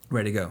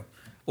 ready to go.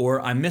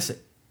 Or I miss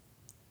it.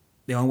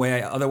 The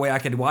other way I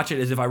could watch it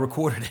is if I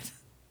recorded it.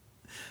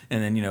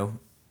 And then,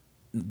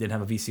 didn't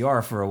have a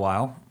VCR for a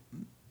while.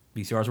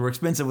 VCRs were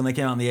expensive when they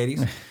came out in the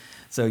 80s.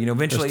 So,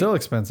 eventually... They're still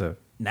expensive.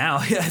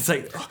 Now, yeah, it's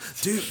like, oh,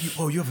 dude,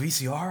 you have a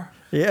VCR?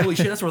 Yeah. Holy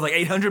shit, that's worth like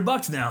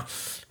 $800 now.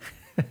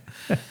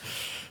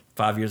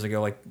 5 years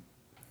ago, like,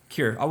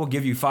 here, I will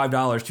give you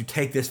 $5 to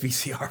take this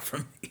VCR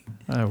from me.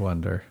 I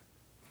wonder.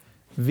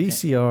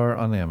 VCR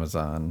on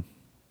Amazon.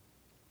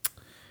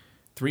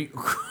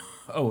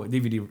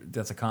 DVD,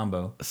 that's a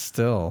combo.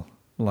 Still,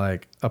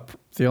 like,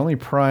 the only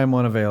Prime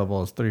one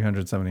available is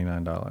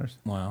 $379.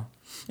 Wow.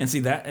 And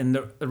see that, and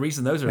the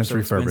reason those are It's so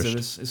expensive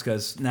refurbished. is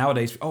because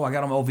nowadays, I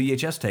got them all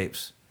VHS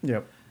tapes.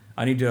 Yep.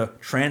 I need to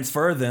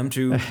transfer them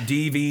to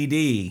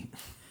DVD.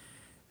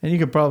 And you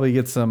could probably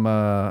get some,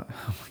 oh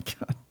my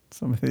God,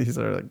 some of these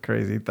are like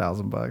crazy,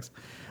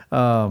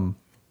 $1,000.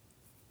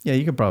 Yeah,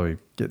 you could probably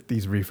get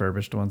these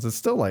refurbished ones. It's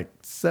still like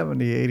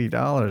 $70,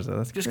 $80.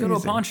 That's Just crazy. go to a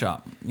pawn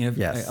shop.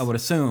 Yes. I would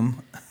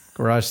assume.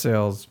 Garage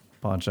sales,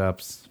 pawn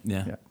shops.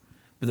 Yeah.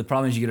 But the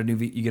problem is you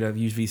get a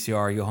used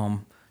VCR, you go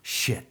home,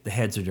 shit, the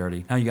heads are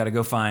dirty. Now you got to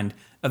go find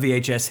a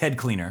VHS head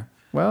cleaner.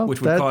 Well,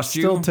 which would that's cost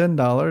you still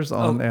 $10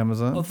 on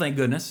Amazon. Oh, thank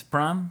goodness.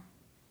 Prime?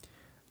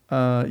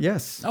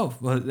 Yes. Oh,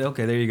 well,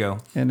 okay, there you go.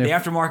 And the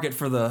if- aftermarket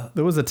for the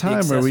There was a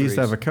time where we used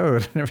to have a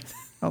accessories. code and everything.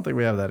 I don't think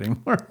we have that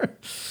anymore.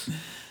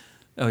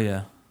 Oh,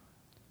 yeah.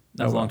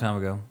 That was a long time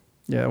ago.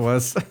 Yeah, it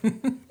was.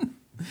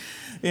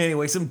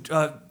 Anyway,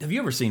 have you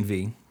ever seen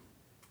V?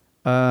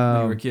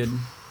 When you were a kid?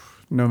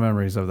 No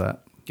memories of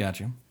that.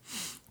 Gotcha.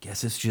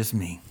 Guess it's just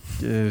me.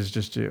 It is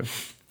just you.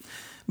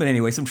 But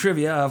anyway, some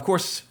trivia. Of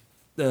course,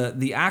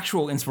 the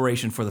actual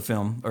inspiration for the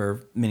film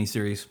or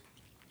miniseries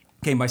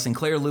came by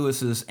Sinclair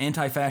Lewis's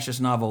anti-fascist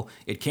novel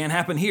 "It Can't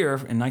Happen Here"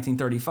 in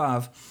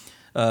 1935.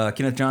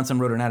 Kenneth Johnson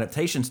wrote an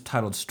adaptation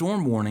titled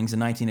 "Storm Warnings" in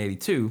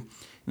 1982.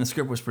 And the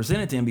script was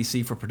presented to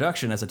NBC for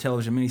production as a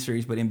television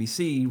miniseries, but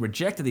NBC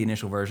rejected the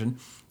initial version,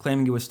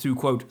 claiming it was too,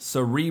 quote,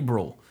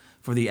 cerebral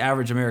for the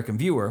average American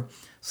viewer.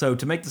 So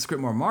to make the script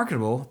more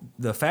marketable,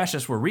 the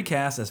fascists were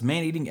recast as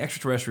man-eating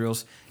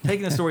extraterrestrials,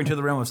 taking the story into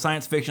the realm of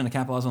science fiction to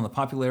capitalize on the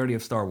popularity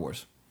of Star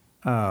Wars.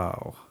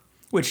 Oh.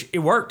 Which, it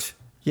worked.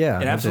 Yeah.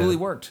 It it absolutely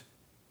did. worked.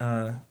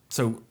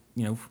 So,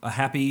 a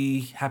happy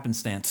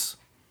happenstance.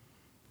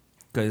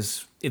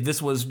 Because if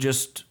this was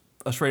just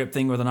a straight-up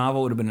thing with a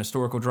novel, it would have been a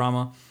historical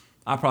drama.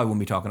 I probably wouldn't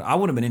be talking. I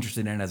wouldn't have been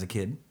interested in it as a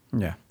kid,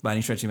 Yeah. by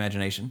any stretch of the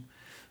imagination.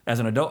 As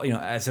an adult, if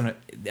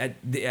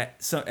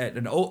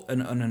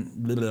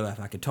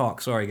I could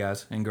talk. Sorry,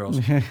 guys and girls.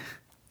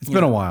 It's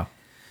been a while.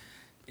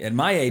 At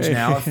my age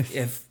now,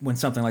 if when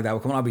something like that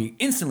would come on, I'll be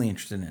instantly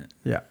interested in it.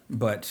 Yeah.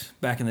 But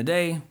back in the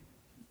day,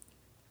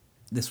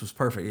 this was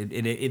perfect.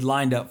 It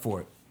lined up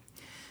for it.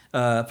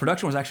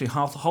 Production was actually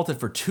halted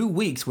for 2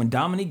 weeks when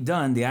Dominique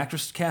Dunne, the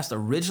actress cast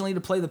originally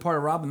to play the part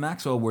of Robin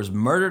Maxwell, was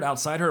murdered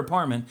outside her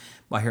apartment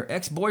by her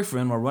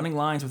ex-boyfriend while running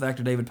lines with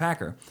actor David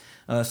Packer.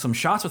 Some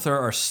shots with her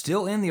are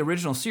still in the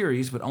original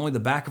series, but only the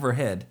back of her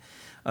head.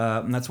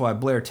 And that's why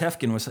Blair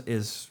Tefkin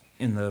is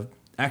in the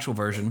actual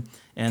version,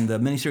 and the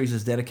miniseries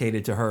is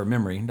dedicated to her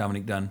memory,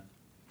 Dominique Dunne.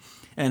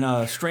 And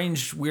a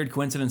strange, weird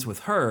coincidence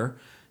with her,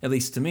 at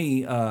least to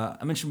me,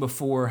 I mentioned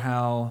before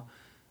how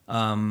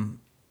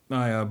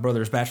my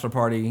brother's bachelor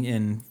party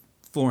in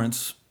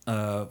Florence,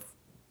 my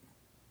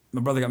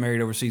brother got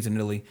married overseas in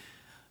Italy,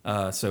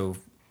 so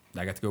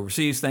I got to go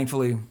overseas,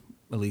 thankfully,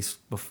 at least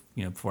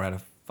before I had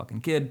a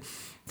fucking kid.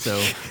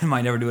 So I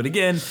might never do it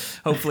again.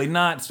 Hopefully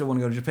not. Still want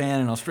to go to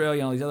Japan and Australia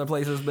and all these other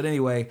places. But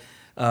anyway,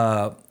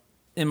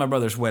 in my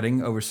brother's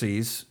wedding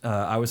overseas,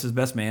 I was his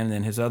best man,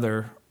 and then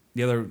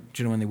the other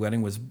gentleman in the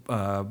wedding was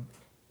a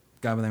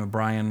guy by the name of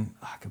Brian.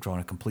 I'm drawing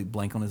a complete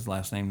blank on his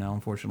last name now,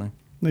 unfortunately.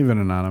 Leave it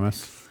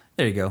anonymous.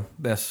 There you go.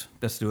 Best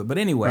to do it. But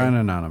anyway. Brian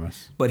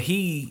Anonymous. But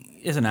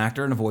he is an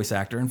actor and a voice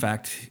actor. In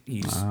fact,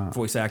 he's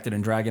voice acted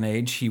in Dragon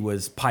Age. He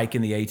was Pike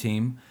in the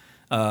A-Team.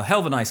 Hell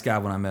of a nice guy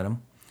when I met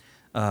him.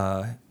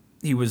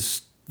 He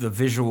was the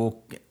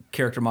visual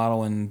character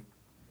model in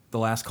the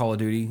last Call of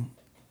Duty,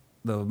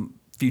 the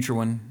future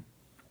one.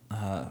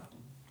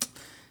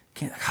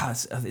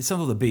 It's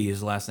something with a B is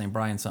the last name,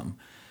 Brian something.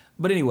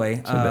 But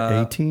anyway. So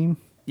the A-Team?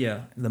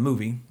 Yeah, the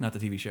movie, not the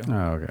TV show.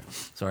 Oh, okay.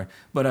 Sorry.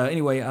 But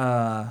anyway,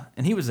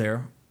 and he was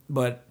there.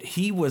 But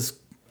he was,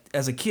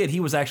 as a kid, he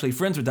was actually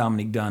friends with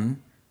Dominique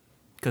Dunne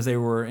because they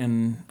were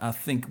in, I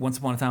think, Once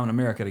Upon a Time in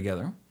America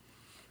together.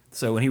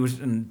 So when he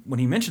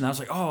mentioned that, I was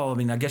like, oh, I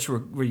mean, I guess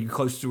were you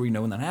close to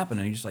when that happened?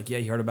 And he's just like, yeah,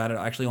 he heard about it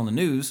actually on the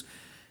news.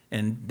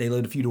 And they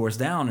lived a few doors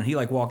down. And he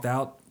walked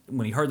out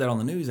when he heard that on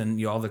the news,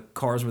 and all the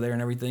cars were there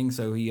and everything.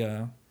 So he...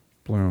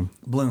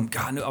 Bloom.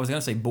 God, I was going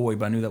to say Boyd,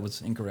 but I knew that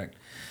was incorrect.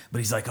 But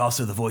he's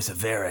also the voice of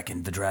Varric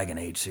in the Dragon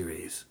Age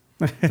series.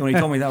 So when he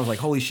told me that, I was like,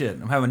 holy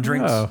shit, I'm having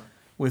drinks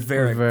with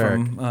Varric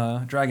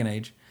from Dragon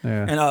Age.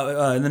 Yeah.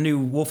 And in the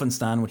new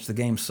Wolfenstein, which the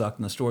game sucked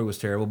and the story was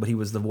terrible, but he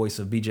was the voice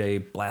of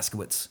BJ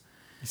Blazkowicz.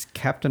 He's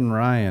Captain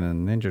Ryan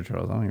in Ninja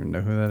Turtles. I don't even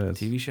know who that is.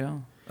 TV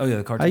show? Oh yeah,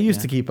 the cartoon. I used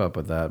yeah. to keep up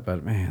with that,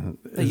 but man,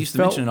 They used to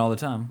mention it all the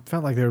time.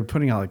 Felt like they were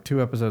putting out like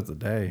 2 episodes a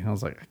day. I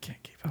was like, I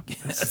can't keep up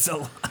with this. That's a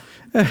lot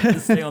to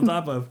stay on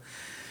top of.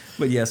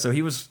 But yeah, so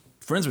he was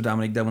friends with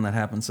Dominique Dove when that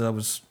happened. So that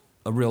was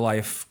a real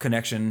life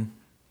connection.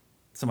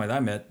 Somebody that I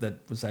met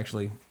that was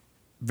actually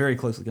very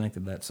closely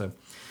connected to that. So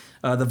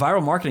the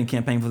viral marketing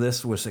campaign for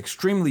this was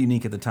extremely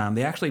unique at the time.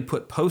 They actually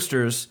put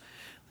posters.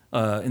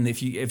 And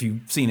if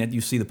you've seen it,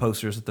 you see the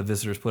posters that the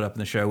visitors put up in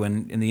the show.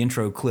 And in the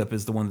intro clip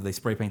is the one that they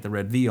spray paint the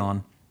red V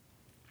on.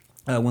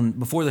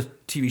 Before the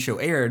TV show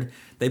aired,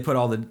 they put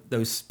all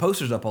those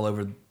posters up all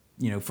over,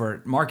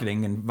 for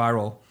marketing and a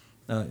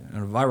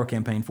viral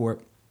campaign for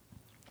it.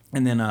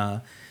 And then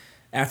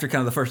after kind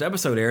of the first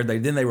episode aired,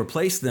 they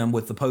replaced them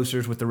with the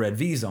posters with the red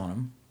V's on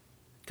them,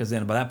 because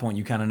then by that point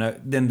you kind of know.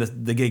 Then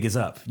the gig is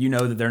up. You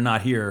know that they're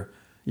not here.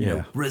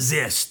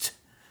 Resist.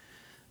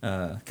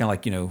 Kind of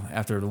like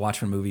after the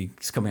Watchmen movie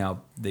is coming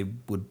out,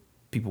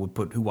 people would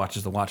put Who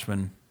Watches the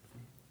Watchmen,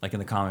 like in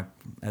the comic,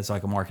 as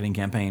like a marketing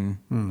campaign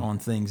on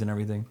things and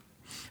everything.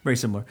 Very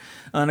similar.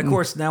 And of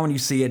course, now when you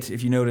see it,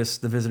 if you notice,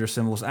 the visitor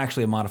symbol is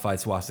actually a modified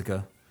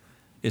swastika.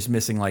 It's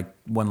missing like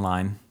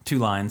 2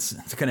 lines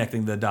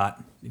connecting the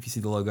dot. If you see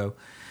the logo,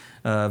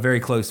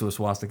 very close to a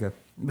swastika,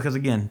 because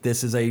again,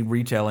 this is a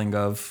retelling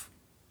of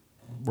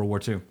World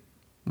War II.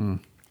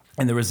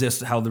 And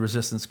how the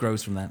resistance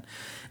grows from that.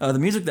 The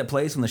music that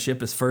plays when the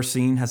ship is first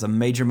seen has a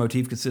major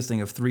motif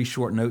consisting of 3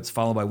 short notes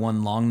followed by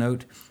 1 long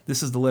note.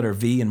 This is the letter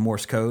V in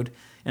Morse code,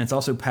 and it's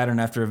also patterned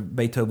after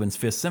Beethoven's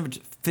Fifth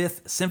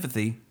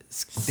Symphony.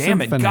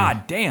 Damn it,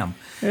 God damn.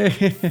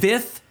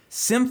 Fifth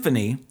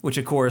Symphony, which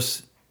of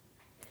course,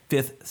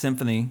 Fifth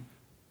Symphony,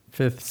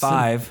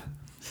 5.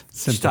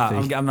 Stop!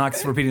 I'm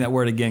not repeating that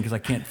word again because I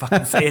can't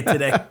fucking say it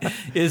today.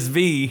 Is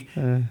V.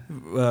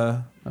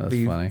 That's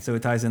V, funny. so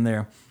it ties in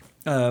there.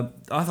 I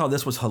thought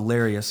this was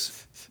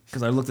hilarious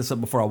because I looked this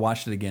up before I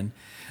watched it again.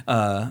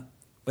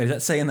 Wait, is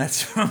that saying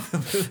that's Trump?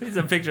 It's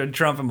a picture of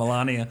Trump and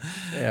Melania.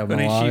 Yeah, when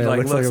Melania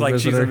she looks like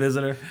she's a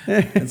visitor.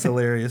 visitor. It's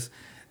hilarious.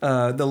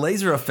 The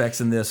laser effects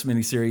in this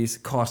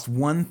miniseries cost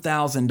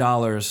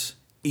 $1,000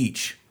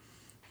 each.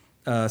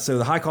 So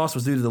the high cost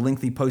was due to the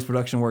lengthy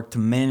post-production work to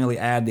manually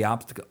add the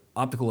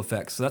optical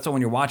effects. So that's why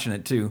when you're watching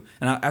it too.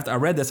 And after I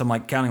read this, I'm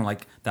like counting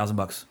like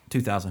 $1,000,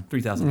 $2,000, $3,000,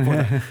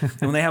 $4,000.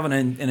 And when they have an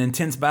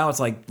intense battle,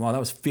 it's like, wow, that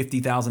was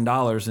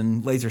 $50,000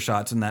 in laser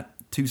shots in that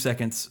 2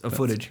 seconds of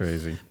footage.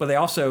 Crazy. But they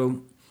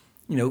also,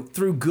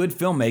 through good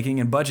filmmaking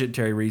and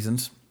budgetary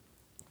reasons,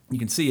 you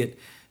can see it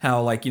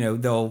how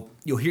you'll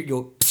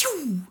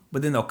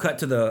but then they'll cut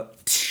to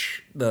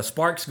the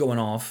sparks going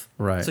off,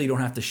 right? So you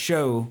don't have to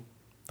show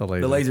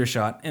the laser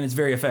shot, and it's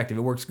very effective.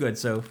 It works good.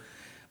 So,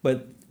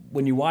 but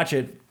when you watch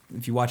it,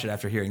 if you watch it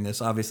after hearing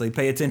this, obviously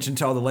pay attention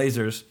to all the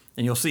lasers,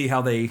 and you'll see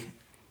how they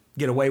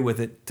get away with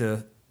it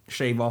to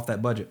shave off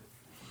that budget.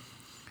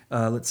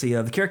 Let's see.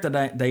 The character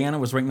Diana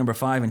was ranked number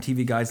 5 in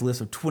TV Guide's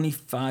list of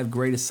 25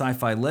 greatest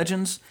sci-fi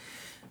legends.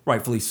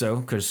 Rightfully so,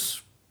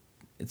 because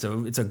it's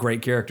a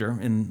great character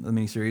in the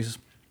miniseries.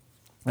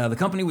 The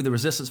company with the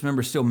Resistance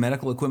members steal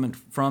medical equipment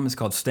from is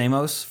called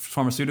Stamos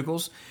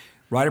Pharmaceuticals.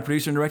 Writer,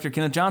 producer, and director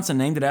Kenneth Johnson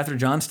named it after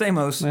John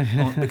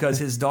Stamos because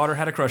his daughter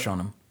had a crush on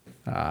him.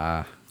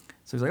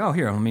 So he's like, oh,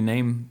 here, let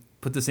me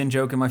put this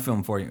in-joke in my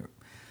film for you.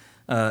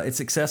 It's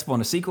successful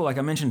in a sequel, like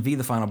I mentioned, V,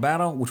 The Final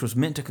Battle, which was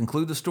meant to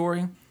conclude the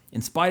story.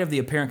 In spite of the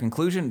apparent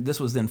conclusion, this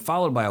was then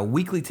followed by a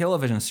weekly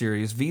television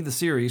series, V, The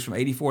Series, from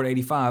 84 to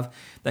 85,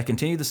 that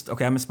continued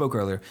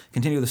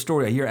the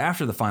story a year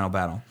after The Final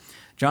Battle.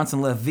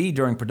 Johnson left V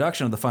during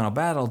production of The Final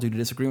Battle due to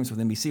disagreements with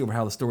NBC over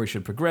how the story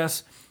should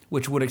progress,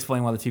 which would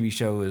explain why the TV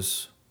show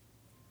is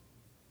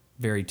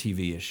very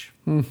TV-ish,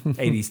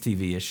 80s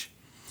TV-ish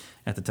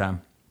at the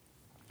time.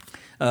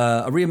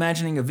 A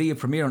reimagining of V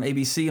premiered on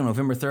ABC on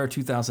November 3rd,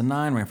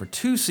 2009, ran for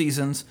 2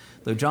 seasons,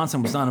 though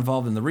Johnson was not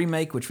involved in the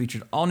remake, which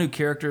featured all new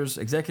characters.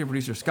 Executive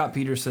producer Scott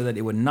Peters said that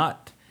it would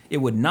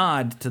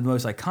nod to the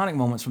most iconic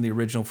moments from the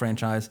original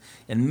franchise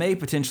and may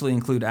potentially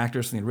include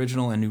actors from the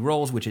original and new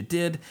roles, which it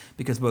did,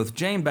 because both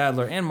Jane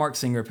Badler and Mark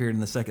Singer appeared in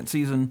the 2nd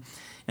season.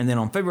 And then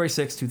on February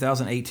 6,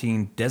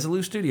 2018,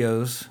 Desilu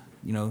Studios,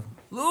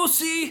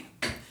 Lucy,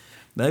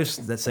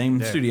 that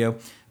same studio,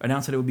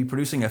 announced that it would be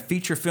producing a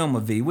feature film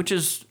of V,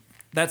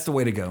 that's the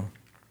way to go.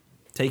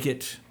 Take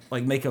it,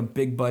 make a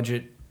big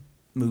budget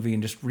movie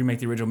and just remake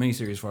the original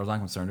miniseries as far as I'm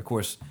concerned. Of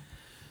course,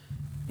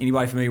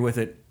 anybody familiar with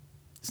it,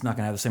 it's not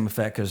going to have the same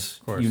effect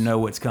because you know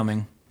what's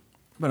coming.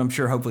 But I'm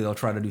sure hopefully they'll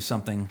try to do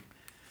something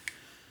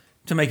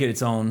to make it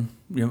its own,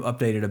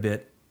 update it a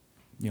bit,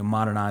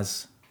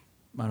 modernize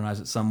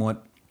it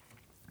somewhat.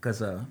 Because,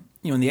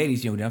 in the 80s, we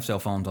didn't have cell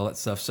phones, all that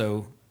stuff.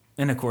 So,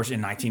 and of course,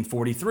 in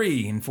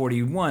 1943 and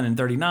 41 and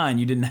 39,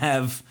 you didn't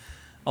have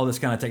all this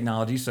kind of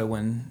technology. So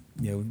when,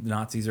 the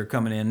Nazis are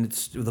coming in,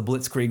 it's the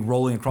Blitzkrieg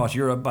rolling across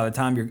Europe. By the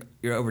time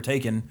you're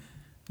overtaken,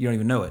 you don't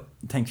even know it.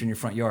 The tanks are in your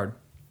front yard.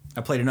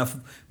 I played enough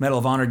Medal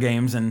of Honor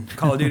games and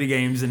Call of Duty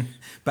games and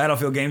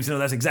Battlefield games to know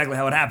that's exactly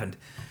how it happened.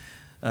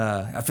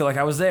 I feel like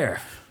I was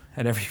there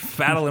at every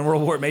major battle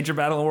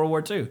in World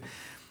War II.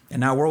 And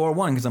now World War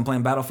One because I'm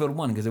playing Battlefield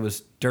 1 because it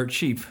was dirt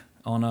cheap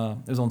on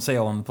it was on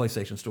sale on the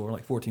PlayStation Store,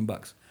 like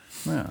 $14.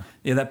 Yeah.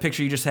 Yeah, that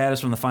picture you just had is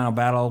from the final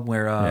battle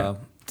where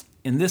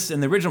in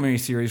the original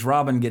miniseries,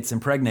 Robin gets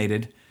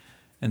impregnated,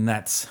 and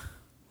that's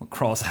what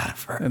crawls out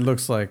of her. It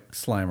looks like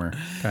Slimer,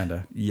 kind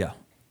of. Yeah.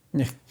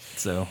 Yeah.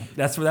 So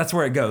that's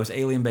where it goes.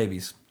 Alien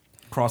babies,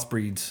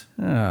 crossbreeds,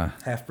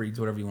 half breeds,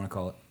 whatever you want to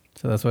call it.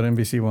 So that's what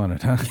NBC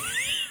wanted, huh?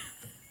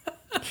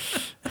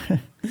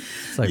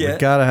 It's like, Yeah. we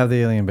gotta have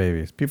the alien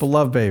babies. People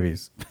love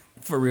babies.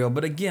 For real.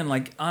 But again,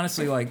 like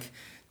honestly, like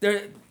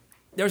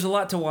there's a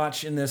lot to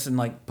watch in this and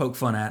like poke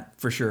fun at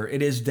for sure.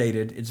 It is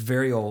dated. It's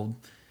very old.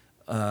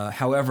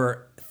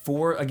 However,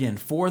 for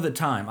the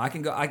time,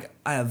 I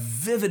have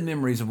vivid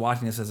memories of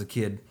watching this as a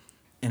kid,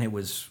 and it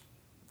was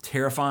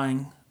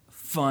terrifying,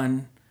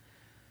 fun.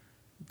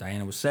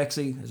 Diana was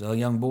sexy as a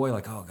young boy.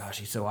 Like, oh gosh,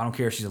 I don't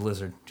care if she's a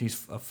lizard.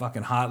 She's a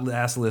fucking hot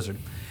ass lizard.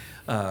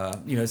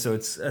 So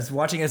it's as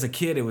watching as a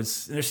kid. It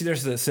was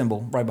there's a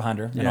symbol right behind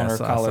her and Yeah, on her I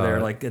collar saw there.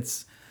 it. Like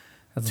that's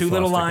That's a two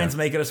little swastika. lines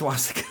make it a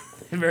swastika.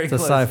 Very It's a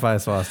close. sci-fi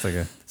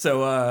swastika.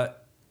 So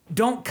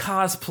don't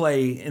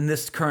cosplay in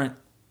this current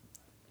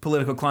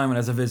political climate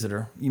as a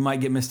visitor. You might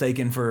get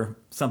mistaken for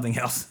something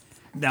else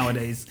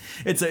nowadays.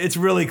 It's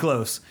really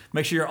close.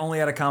 Make sure you're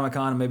only at a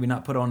Comic-Con and maybe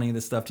not put on any of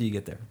this stuff till you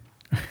get there.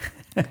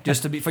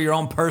 Just to be for your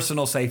own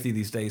personal safety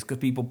these days, because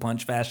people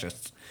punch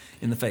fascists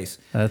in the face.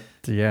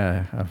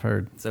 Yeah, I've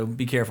heard. So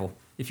be careful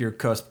if you're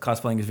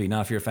cosplaying as V,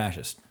 not if you're a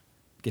fascist.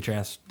 Get your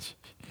ass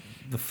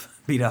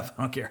beat up.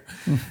 I don't care.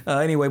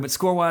 Anyway, but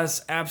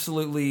score-wise,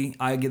 absolutely,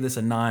 I give this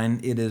a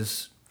 9. It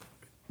is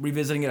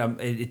revisiting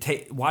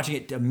it. Watching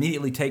it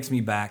immediately takes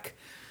me back.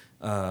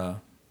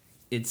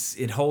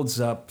 It holds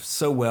up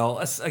so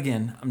well.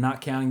 Again, I'm not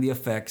counting the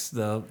effects.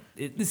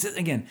 This is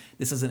an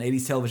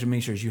 80s television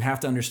miniseries. You have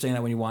to understand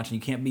that when you're watching.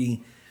 You can't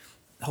be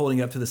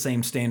holding up to the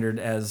same standard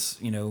as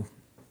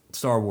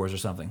Star Wars or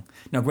something.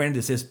 Now, granted,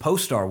 this is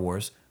post Star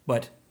Wars,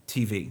 but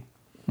TV,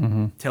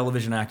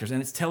 television actors, and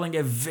it's telling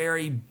a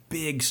very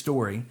big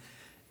story,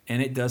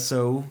 and it does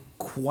so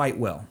quite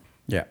well.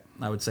 Yeah.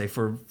 I would say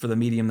for the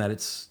medium that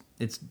it's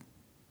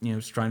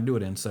trying to do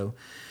it in. So,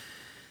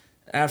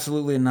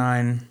 absolutely a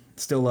 9.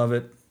 Still love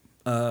it.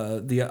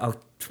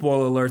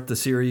 Spoiler alert: the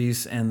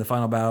series and the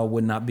final battle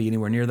would not be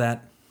anywhere near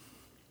that.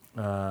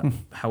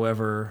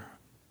 However,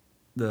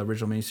 the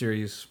original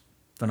miniseries,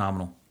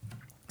 phenomenal.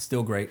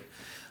 Still great.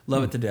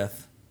 Love it to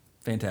death.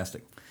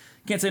 Fantastic.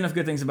 Can't say enough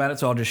good things about it,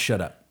 so I'll just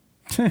shut up.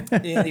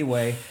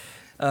 Anyway,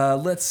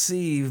 let's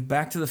see.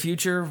 Back to the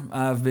Future.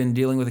 I've been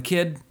dealing with a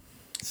kid,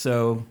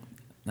 so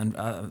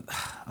I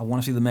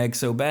want to see the Meg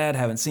so bad.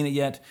 Haven't seen it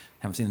yet.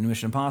 Haven't seen the new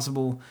Mission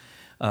Impossible.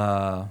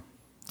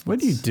 What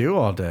do you do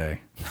all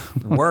day?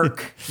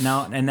 Work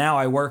now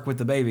I work with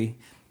the baby.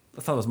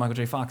 I thought it was Michael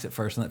J. Fox at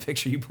first in that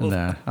picture you pulled.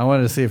 Nah, I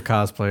wanted to see if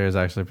cosplayers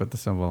actually put the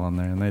symbol on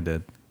there, and they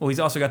did. Well, he's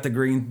also got the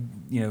green,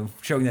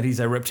 showing that he's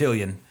a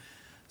reptilian.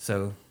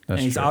 So, That's and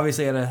he's true.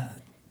 obviously at a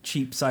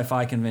cheap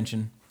sci-fi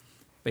convention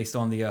based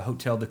on the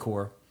hotel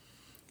decor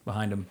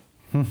behind him.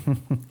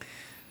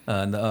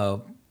 And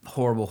the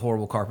horrible,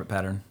 horrible carpet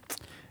pattern.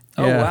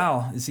 Oh, Yeah.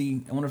 wow.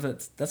 I wonder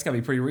if that's got to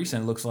be pretty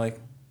recent, it looks like.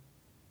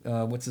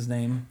 What's his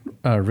name?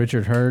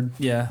 Richard Hurd.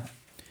 Yeah.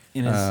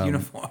 In his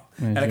uniform.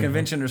 At a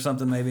convention or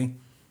something, maybe.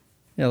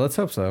 Yeah, let's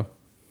hope so.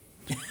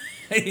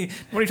 Hey,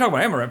 what are you talking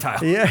about? I'm a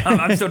reptile. Yeah.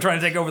 I'm still trying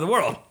to take over the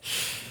world.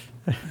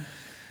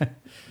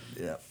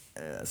 Yeah.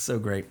 So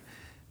great.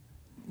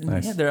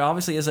 Nice. Yeah, there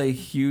obviously is a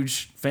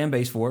huge fan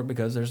base for it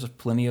because there's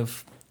plenty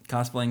of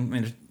cosplaying. I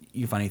mean,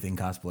 you can find anything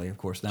cosplay, of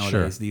course,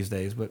 nowadays, these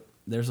days, but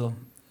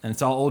and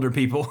it's all older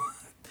people.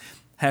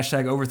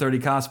 Hashtag over 30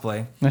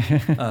 cosplay.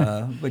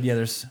 But yeah,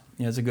 there's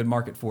a good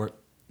market for it,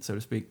 so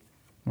to speak.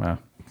 Wow.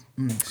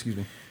 Excuse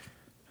me.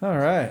 All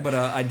right. But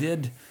I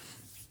did,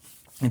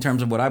 in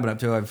terms of what I've been up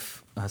to,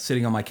 I've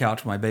sitting on my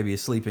couch while my baby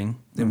is sleeping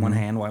in one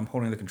hand while I'm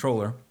holding the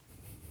controller.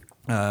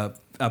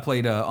 I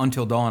played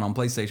Until Dawn on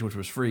PlayStation, which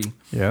was free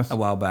Yes. a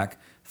while back.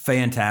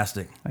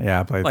 Fantastic. Yeah,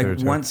 I played through it Like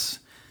too. once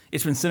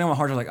it's been sitting on my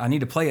hard drive, like I need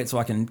to play it so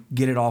I can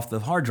get it off the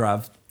hard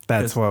drive.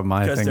 That's what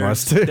my thing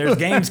was, There's too.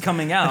 games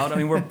coming out. I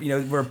mean,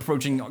 we're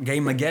approaching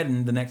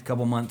Game-mageddon the next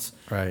couple months,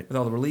 Right. with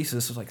all the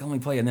releases. So it's like let me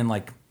play, and then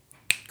like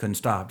couldn't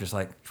stop. Just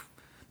like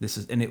this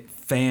is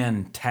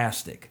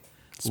fantastic.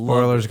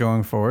 Spoilers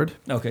going forward.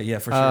 Okay, yeah,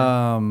 for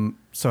sure.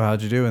 So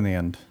how'd you do in the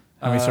end?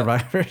 How many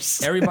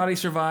survivors? Everybody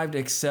survived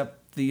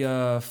except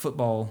the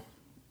football.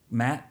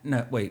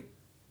 The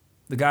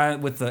guy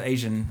with the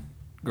Asian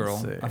girl.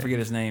 Let's see. I forget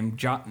his name.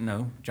 Josh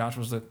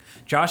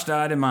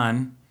died in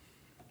mine.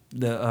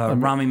 The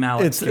Rami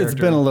Malek It's character.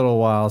 been a little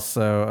while,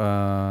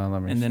 so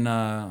let me. And then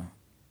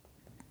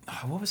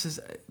what was his?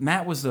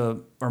 Mike was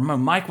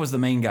the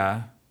main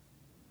guy.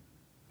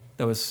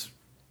 That was.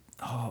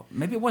 Oh,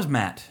 maybe it was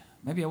Matt.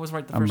 Maybe I was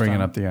right the I'm first bringing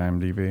time. up the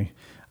IMDb.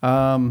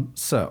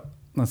 So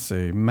let's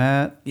see.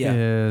 Matt Yeah,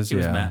 is it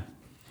was Matt.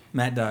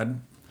 Matt died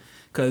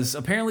because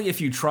apparently,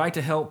 if you try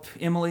to help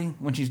Emily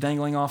when she's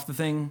dangling off the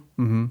thing,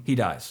 he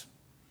dies.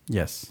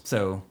 Yes.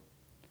 So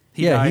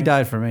He he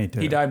died for me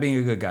too. He died being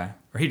a good guy,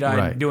 or he died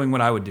Right. doing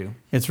what I would do.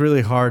 It's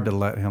really hard to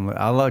let him.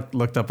 I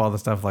looked up all the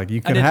stuff like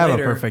you could did have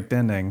later. a perfect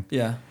ending.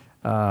 Yeah.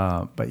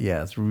 But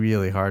yeah, it's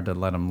really hard to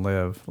let him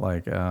live.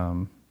 Like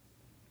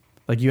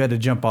you had to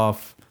jump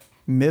off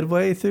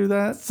midway through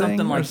that Something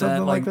thing like or something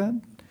that, like like-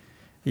 that.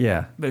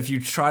 Yeah, But if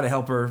you try to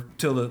help her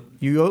till the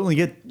you only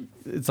get.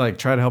 It's like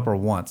try to help her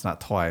once,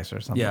 not twice or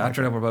something. I like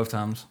tried to help her both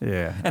times. that.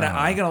 Yeah, And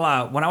I ain't gonna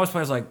lie, when I was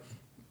playing, I was like,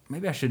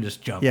 maybe I should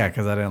just jump. yeah,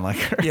 because I didn't like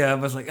her. Yeah, I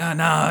was like, oh,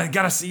 no, you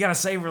gotta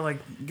save her. Like,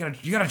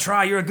 you gotta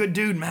try. You're a good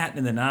dude, Matt.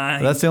 And then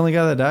That's the only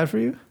guy that died for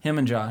you. him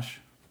and Josh.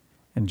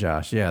 And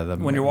Josh, yeah.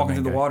 When you're walking main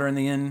through the guy. water in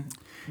the end,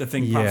 the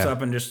thing pops Yeah.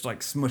 up and just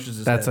like smushes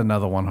his That's head.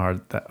 another one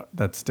hard.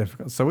 That's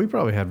difficult. So we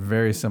probably had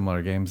very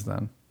similar games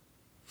then.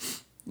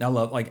 I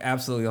love, like,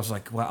 absolutely. I was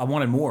like, well, I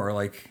wanted more.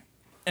 Like,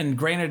 and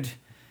granted,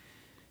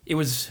 it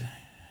was.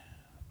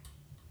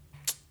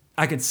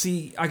 I could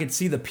see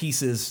the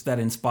pieces that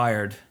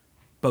inspired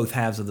both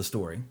halves of the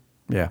story.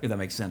 Yeah. If that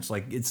makes sense.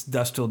 Like, it's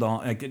Dusk Till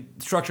Dawn, like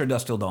structure of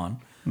Dusk Till Dawn.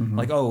 Mm-hmm.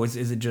 Like, oh, is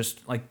it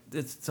just like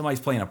somebody's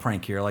playing a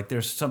prank here? Like,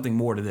 there's something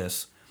more to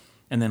this.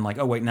 And then like,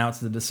 oh wait, now it's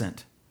The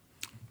Descent,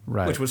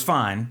 Right. which was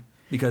fine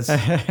because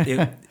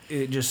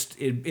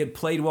it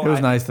played well. It was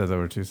nice that there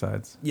were two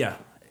sides. Yeah,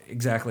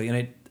 exactly.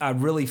 And I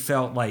really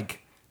felt like,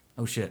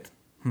 oh shit,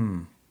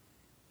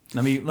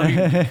 Let me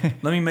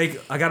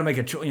I got to make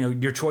a choice. You know,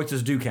 your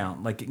choices do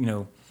count. Like, you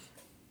know,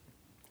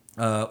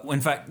 in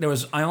fact,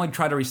 I only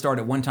tried to restart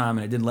it one time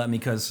and it didn't let me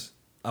because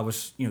I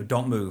was, you know,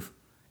 don't move.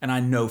 And I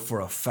know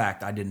for a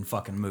fact I didn't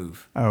fucking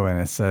move. Oh,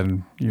 and it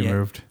said you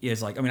moved. Yeah,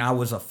 it's like, I mean, I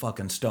was a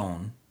fucking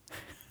stone.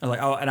 I was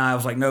like, oh, and I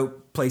was like, no,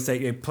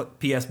 PlayStation,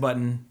 PS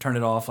button, turn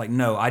it off. Like,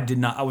 no, I did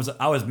not.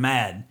 I was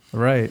mad.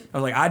 Right. I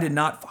was like, I did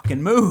not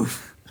fucking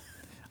move.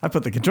 I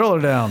put the controller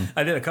down.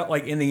 I did a couple,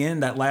 like in the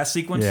end, that last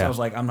sequence, Yeah. I was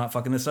like, I'm not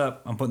fucking this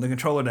up. I'm putting the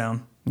controller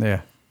down.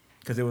 Yeah.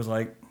 Because it was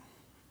like,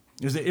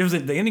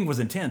 the ending was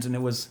intense, and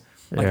it was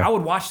like, Yeah. I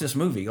would watch this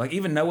movie, like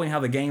even knowing how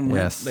the game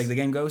went, Yes. like the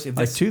game goes. If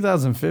Like this,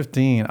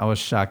 2015, I was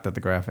shocked at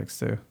the graphics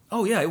too.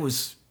 oh yeah, it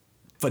was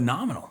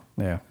phenomenal.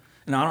 Yeah.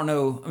 And I don't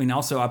know. I mean,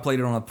 also I played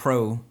it on a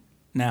Pro.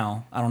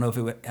 Now I don't know if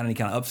it had any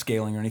kind of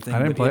upscaling or anything. I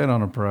didn't but play it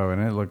on a Pro, and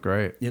it looked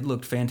great. It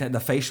looked fantastic. The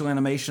facial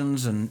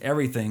animations and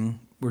everything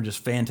were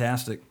just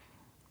fantastic.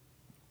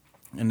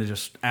 And it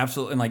just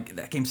absolutely, and like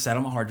that game sat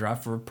on my hard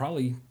drive for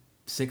probably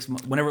 6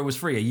 months, whenever it was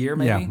free, a year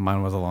maybe. Yeah,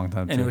 mine was a long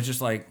time too. And it was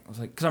just like, I was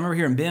like, because I remember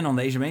hearing Ben on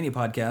the Asia Mania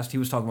podcast, he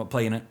was talking about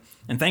playing it.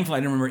 And thankfully, I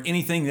didn't remember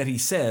anything that he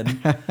said.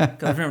 Because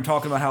I remember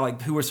talking about how,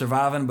 like, who were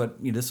surviving, but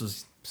you know, this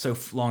was so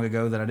long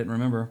ago that I didn't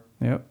remember.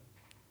 Yep.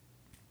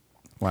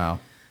 Wow.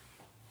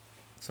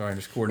 Sorry, I'm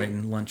just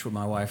coordinating lunch with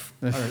my wife,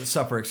 or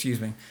supper, excuse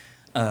me.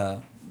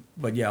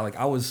 But yeah, like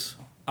I was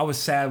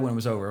sad when it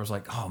was over. I was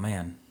like, oh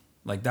man,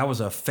 like that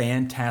was a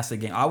fantastic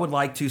game. I would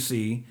like to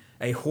see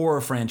a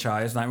horror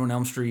franchise, Nightmare on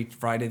Elm Street,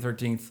 Friday the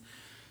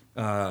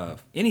 13th,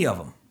 any of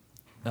them.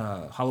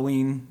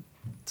 Halloween,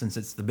 since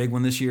it's the big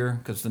one this year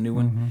because it's the new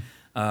one.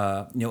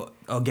 You know,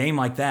 a game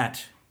like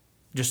that,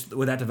 just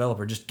with that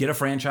developer, just get a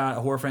franchise,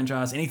 a horror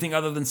franchise, anything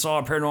other than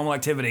Saw, Paranormal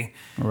Activity.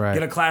 Right.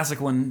 Get a classic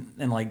one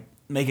and like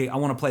make it. I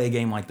want to play a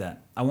game like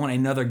that. I want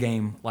another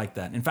game like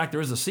that. In fact,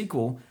 there is a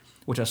sequel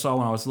which I saw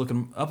when I was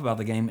looking up about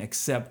the game,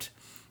 except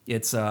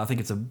it's I think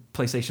it's a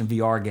PlayStation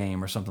VR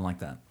game or something like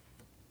that.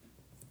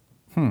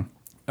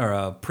 Or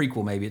a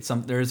prequel maybe.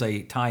 There's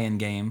a tie-in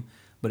game,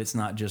 but it's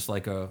not just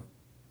like a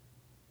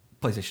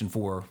PlayStation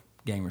 4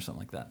 game or something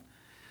like that.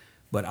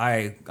 But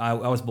I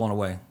was blown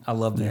away. I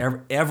loved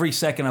it. Every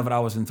second of it I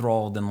was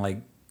enthralled and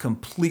like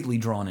completely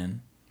drawn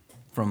in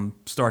from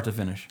start to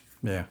finish.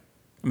 Yeah.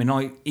 I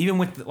mean, even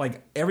with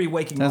like every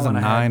waking That's a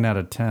moment I had 9 out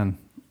of 10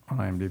 on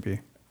IMDb.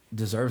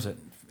 deserves it.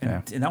 And,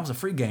 Yeah. and that was a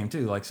free game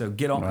too. Like, so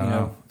get on, you Wow.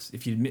 know,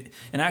 if you,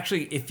 and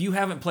actually, if you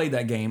haven't played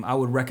that game, I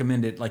would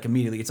recommend it like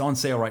immediately. It's on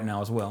sale right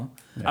now as well.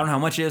 I don't know how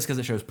much it is because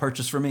it shows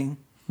purchase for me,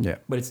 Yeah.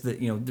 but it's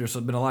there's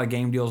been a lot of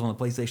game deals on the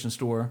PlayStation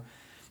Store,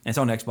 and it's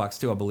on Xbox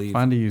too, I believe.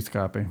 Find a used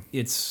copy.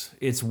 It's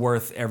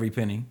worth every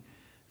penny.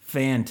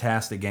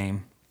 Fantastic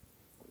game,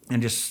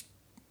 and just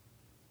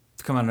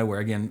to come out of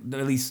nowhere again.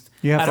 At least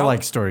You have I to don't-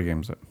 like story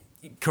games.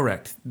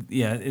 correct,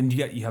 yeah, and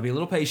you have to be a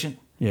little patient.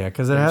 Yeah,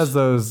 because it has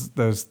those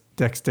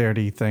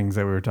dexterity things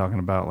that we were talking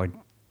about, like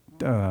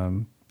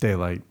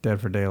Daylight,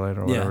 Dead for Daylight,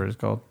 or whatever Yeah. it's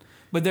called.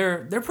 But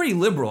they're pretty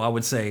liberal, I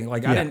would say.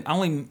 Like Yeah.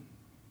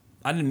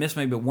 I didn't miss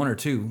maybe one or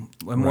two,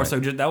 and more Right. so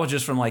that was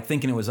just from like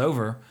thinking it was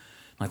over.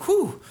 Like,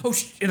 whew, oh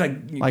shit,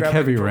 like you Like grab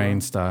Heavy the controller.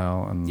 Rain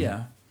style and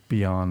Yeah.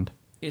 beyond.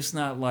 It's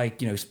not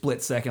like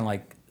split second,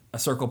 like a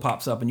circle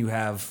pops up and you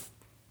have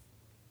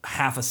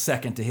half a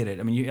second to hit it.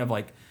 I mean, you have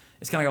like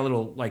it's kind of like a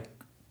little like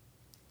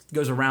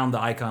goes around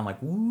the icon like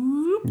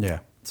whoop. Yeah.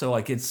 So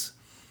like it's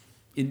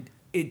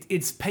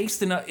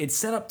paced enough. It's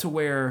set up to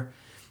where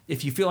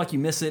if you feel like you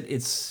miss it,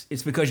 it's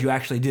because you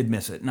actually did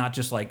miss it, not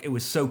just like it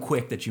was so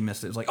quick that you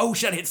missed it. It's like, oh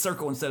shit, I hit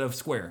circle instead of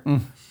square.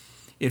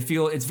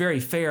 It's very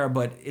fair,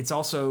 but it's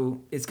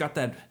also it's got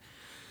that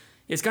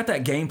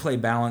gameplay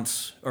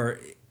balance, or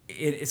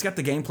it's got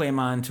the gameplay in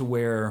mind to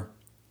where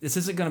this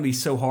isn't going to be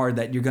so hard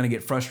that you're going to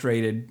get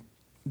frustrated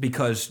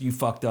because you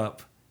fucked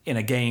up in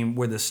a game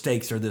where the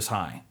stakes are this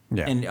high.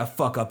 Yeah. And a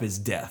fuck up is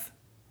death.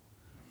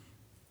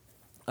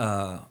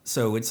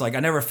 So it's like I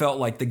never felt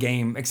like the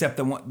game, except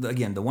the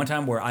one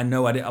time where I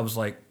know I was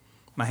like,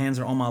 my hands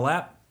are on my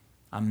lap,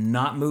 I'm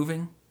not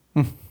moving,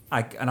 and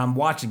I'm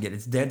watching it.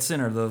 It's dead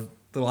center, the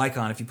little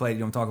icon. If you play it, you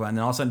don't talk about it. And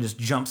then all of a sudden, it just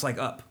jumps like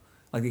up,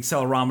 like the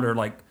accelerometer.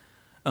 Like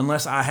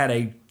unless I had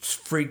a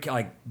freak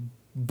like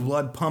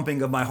blood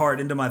pumping of my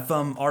heart into my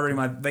thumb, artery,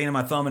 my vein in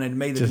my thumb, and it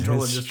made the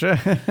controller just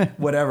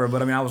whatever.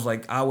 But I mean,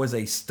 I was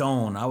a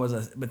stone.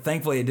 But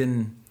thankfully it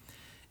didn't.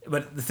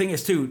 But the thing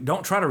is too,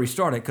 don't try to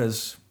restart it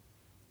because.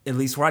 At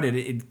least where I did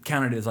it, it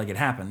counted as like it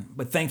happened.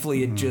 But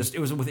thankfully, it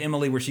was with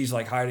Emily where she's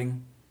like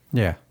hiding.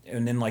 Yeah.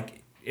 And then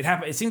like it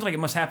happened. It seems like it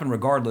must happen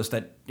regardless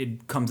that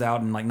it comes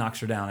out and like knocks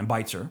her down and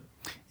bites her.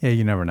 Yeah,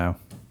 you never know.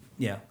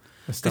 Yeah.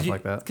 With stuff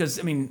like that. Because,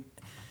 I mean,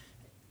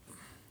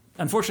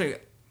 unfortunately,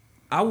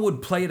 I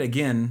would play it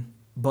again,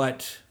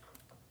 but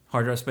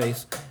hard drive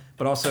space.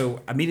 But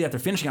also, immediately after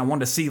finishing, I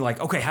wanted to see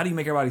like, okay, how do you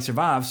make everybody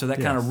survive? So that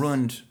kind of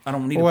ruined. I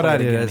don't need to what play I it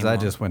did again is anymore. I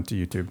just went to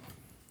YouTube.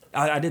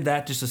 I did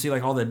that just to see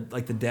like all the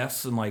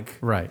deaths and like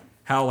Right.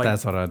 how like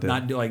That's what I did.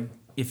 Not do like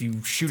if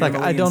you shoot. It's like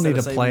Emily I don't need to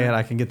instead of play saving it. her.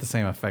 I can get the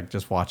same effect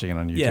just watching it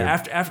on YouTube. Yeah,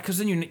 after because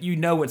then you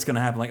know what's going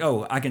to happen. Like,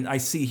 oh, I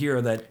see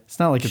here that It's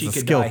not like it's she a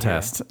could skill die here.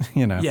 test,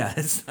 you know. Yeah,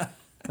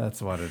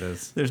 That's what it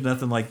is. there's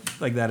nothing like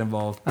that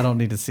involved I don't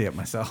need to see it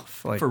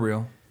myself. Like for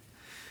real.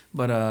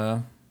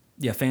 But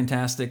yeah,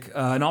 fantastic.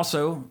 And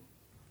also,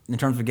 in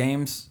terms of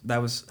games,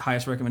 that was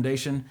highest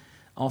recommendation.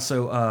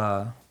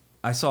 Also,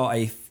 I saw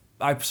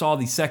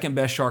the second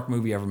best shark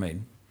movie ever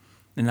made,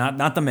 and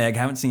not the Meg. I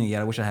haven't seen it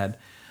yet. I wish I had.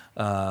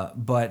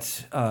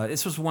 But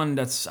this was one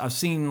that's I've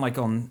seen like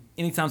on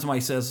anytime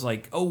somebody says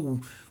like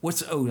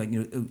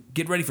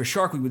get ready for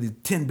Shark Week with the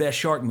 10 best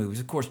shark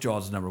movies. Of course,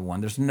 Jaws is number one.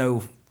 There's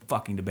no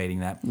fucking debating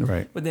that.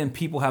 Right. But then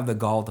people have the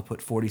gall to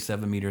put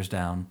 47 Meters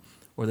Down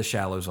or The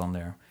Shallows on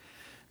there.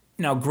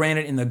 Now,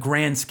 granted, in the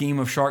grand scheme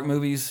of shark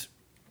movies,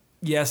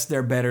 yes,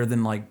 they're better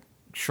than like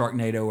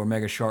Sharknado or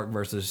Mega Shark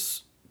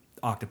versus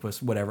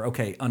Octopus, whatever.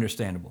 Okay,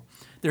 understandable.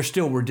 They're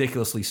still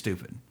ridiculously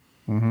stupid.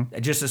 Mm-hmm.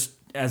 Just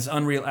as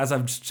unreal as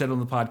I've said on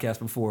the podcast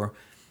before.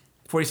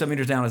 47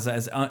 Meters Down is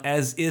as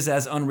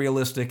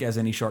unrealistic as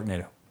any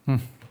Sharknado.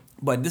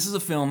 But this is a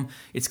film.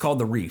 It's called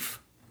The Reef.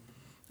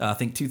 I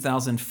think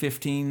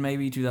 2015,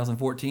 maybe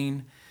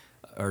 2014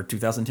 or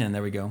 2010.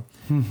 There we go.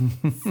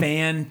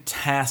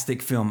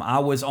 Fantastic film. I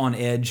was on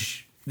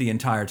edge the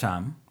entire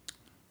time.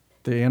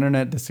 the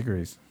internet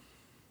disagrees.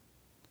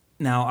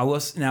 I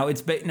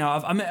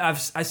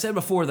said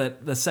before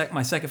that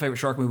my second favorite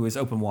shark movie was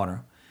Open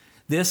Water.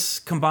 This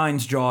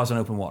combines Jaws and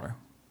Open Water,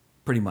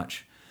 pretty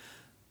much.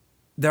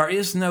 There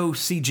is no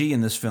CG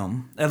in this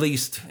film, at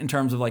least in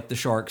terms of like the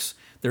sharks.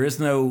 There is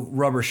no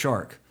rubber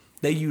shark.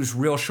 They use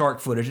real shark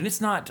footage, and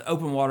it's not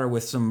open water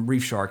with some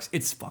reef sharks.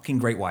 It's fucking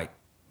great white.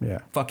 Yeah.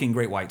 Fucking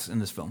great whites in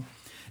this film.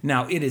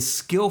 Now, it is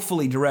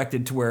skillfully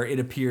directed to where it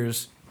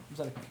appears...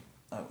 I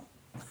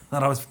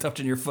thought I was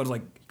touching your foot.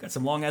 Like, you got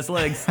some long-ass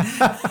legs.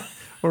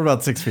 We're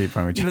about 6 feet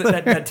from each You know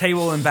other. that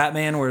table in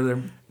Batman where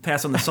they're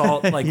passing the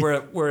salt, like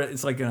where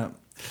it's like a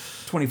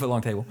 20-foot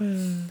long table.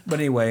 But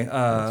anyway,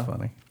 That's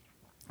funny.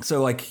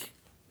 so like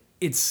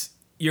basically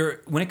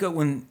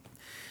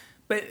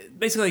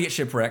they get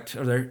shipwrecked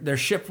or their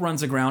ship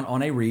runs aground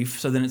on a reef.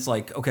 So then it's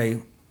like,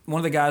 okay, one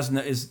of the guys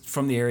is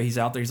from the area. He's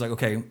out there. He's like,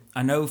 okay,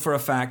 I know for a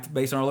fact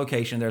based on our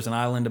location, there's an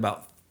island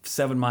about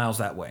 7 miles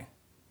that way.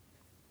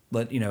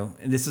 But and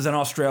this is in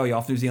Australia,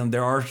 off New Zealand.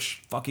 There are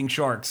fucking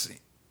sharks,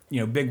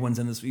 big ones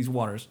in these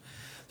waters.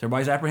 So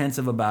everybody's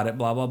apprehensive about it.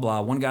 Blah blah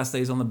blah. One guy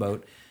stays on the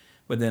boat,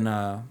 but then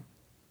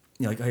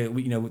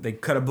they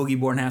cut a boogie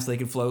board in half so they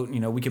can float.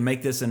 We can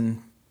make this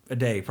in a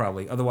day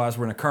probably. Otherwise,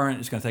 we're in a current.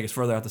 It's going to take us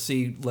further out to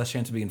sea. Less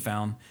chance of being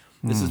found.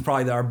 This is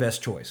probably our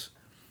best choice.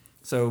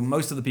 So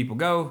most of the people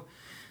go.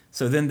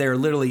 So then they're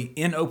literally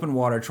in open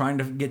water trying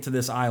to get to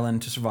this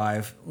island to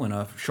survive when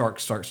a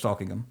shark starts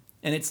stalking them.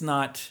 And it's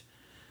not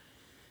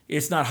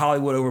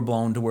Hollywood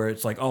overblown to where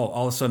it's like, oh,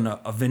 all of a sudden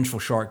a vengeful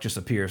shark just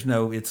appears.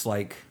 No, it's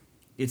like,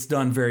 it's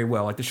done very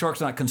well. Like the shark's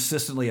not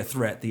consistently a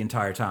threat the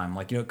entire time.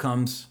 Like, it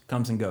comes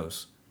and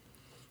goes.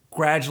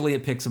 Gradually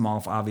it picks them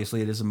off.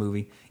 Obviously, it is a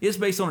movie. It is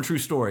based on a true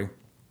story.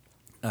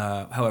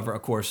 However,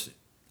 of course,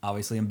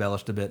 obviously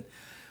embellished a bit.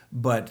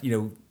 But,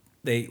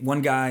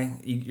 one guy,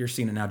 you're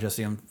seeing it now,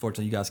 Jesse.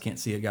 Unfortunately, you guys can't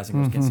see it. Guys and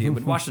girls can't see it.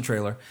 But watch the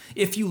trailer.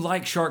 If you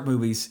like shark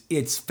movies,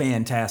 it's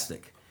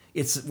fantastic.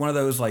 It's one of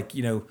those like,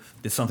 did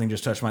something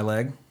just touch my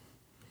leg?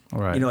 All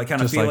right. Like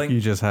kind of just feeling. like you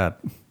just had.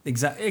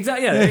 Exactly.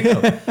 Yeah, there you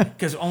go.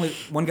 Because only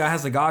one guy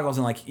has the goggles,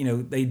 and like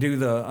they do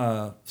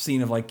the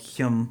scene of like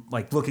him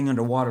like looking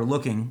underwater,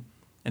 looking,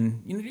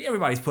 and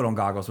everybody's put on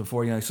goggles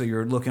before, so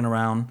you're looking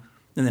around,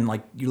 and then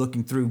like you're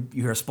looking through,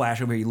 you hear a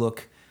splash over, you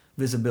look,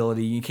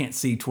 visibility, you can't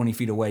see 20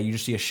 feet away, you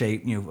just see a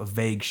shape, a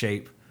vague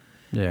shape.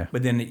 Yeah.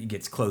 But then it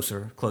gets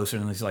closer,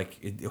 and it's like,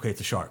 okay,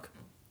 it's a shark,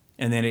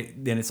 and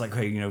then it's like,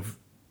 hey,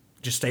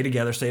 just stay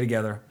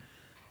together.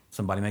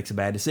 Somebody makes a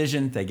bad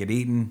decision, they get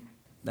eaten.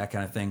 that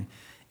kind of thing.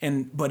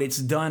 But it's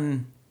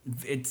done.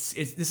 This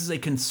is a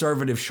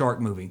conservative shark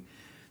movie.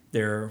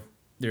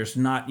 There's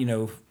not,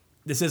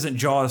 this isn't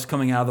Jaws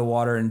coming out of the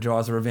water and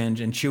Jaws of Revenge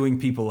and chewing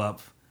people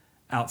up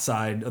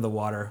outside of the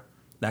water,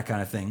 that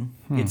kind of thing.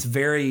 It's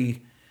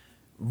very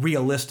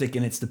realistic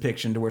in its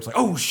depiction to where it's like,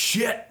 oh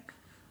shit,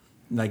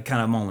 like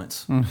kind of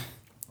moments.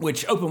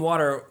 Which Open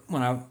Water,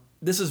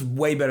 this is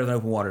way better than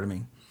Open Water to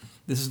me.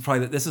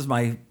 This is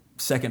my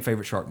second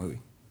favorite shark movie.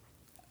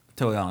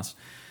 Totally honest.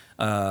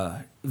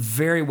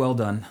 Very well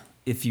done.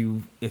 If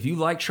you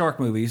like shark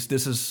movies,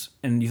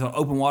 and you thought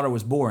Open Water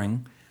was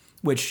boring,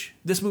 which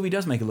this movie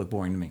does make it look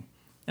boring to me.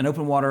 And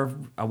Open Water,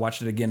 I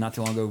watched it again not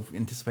too long ago in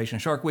anticipation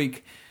of Shark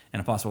Week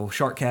and a possible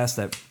shark cast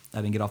that I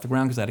didn't get off the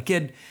ground because I had a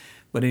kid.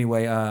 But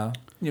anyway,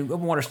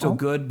 Open Water's still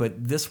good,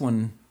 but this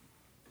one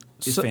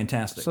is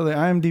fantastic. So the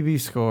IMDb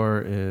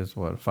score is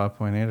what,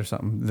 5.8 or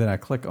something? Then I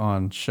click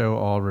on show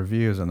all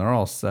reviews and they're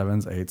all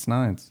 7s, 8s,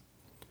 9s.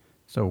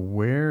 So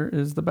where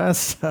is the bad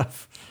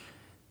stuff?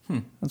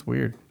 That's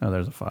weird. Oh,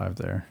 there's a 5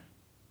 there.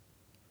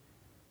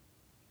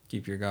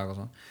 Keep your goggles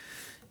on.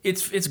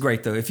 It's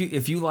great though.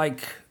 If you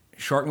like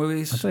shark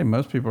movies, I'd say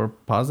most people are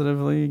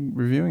positively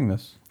reviewing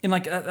this. and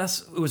like it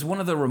was one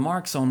of the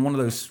remarks on one of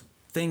those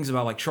things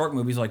about like shark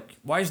movies. Like,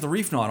 why is the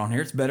reef knot on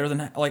here? It's better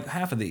than like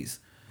half of these.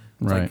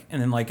 It's Right. Like,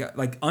 and then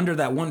like under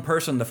that one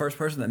person, the first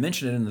person that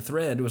mentioned it in the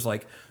thread was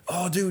like,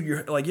 "Oh, dude,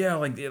 you're like, yeah,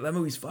 like that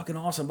movie's fucking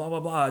awesome." Blah blah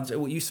blah.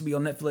 It used to be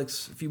on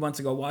Netflix a few months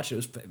ago. Watch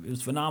it. It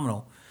was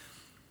phenomenal.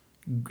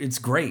 It's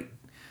great.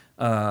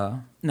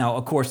 Now,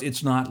 of course,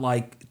 it's not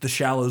like The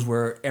Shallows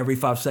where every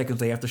 5 seconds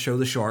they have to show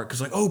the shark.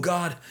 Because like, oh,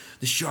 God,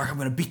 the shark, I'm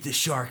going to beat this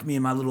shark. Me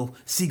and my little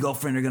seagull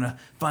friend are going to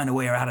find a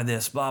way out of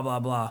this, blah, blah,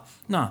 blah.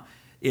 No,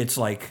 it's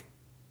like,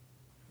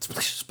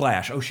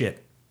 splash, oh,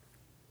 shit.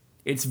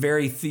 It's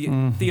very,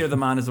 theater of the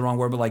mind is the wrong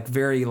word, but like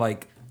very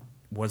like,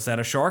 was that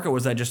a shark or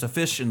was that just a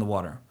fish in the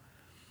water?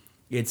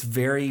 It's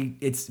very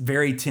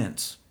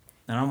tense.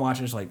 And I'm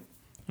watching, it's like,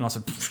 and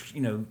also,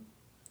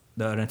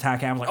 an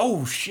attack happens, like,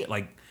 oh, shit,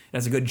 like,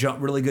 that's a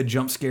really good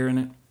jump scare in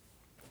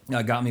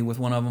it. Got me with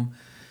one of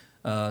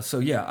them. So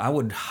yeah, I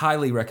would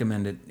highly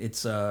recommend it.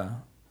 It's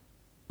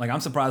I'm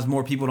surprised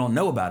more people don't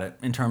know about it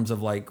in terms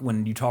of like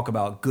when you talk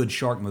about good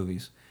shark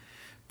movies.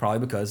 Probably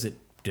because it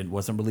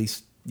wasn't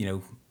released,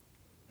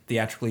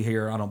 theatrically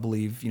here. I don't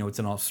believe, it's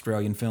an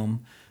Australian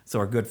film. So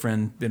our good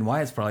friend Ben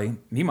Wyatt's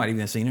he might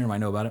even have seen it or might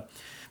know about it.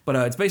 But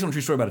it's based on a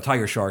true story about a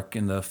tiger shark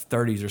in the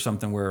 30s or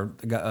something where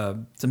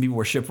some people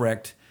were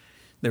shipwrecked.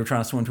 They were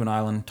trying to swim to an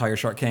island. Tiger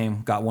shark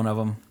came, got one of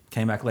them,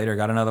 came back later,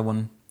 got another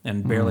one,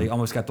 and barely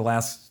almost got the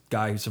last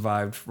guy who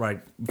survived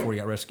right before he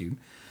got rescued.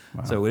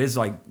 Wow. So it is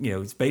like,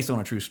 it's based on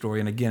a true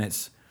story. And again,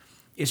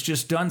 it's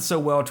just done so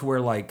well to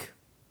where like,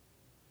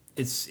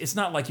 it's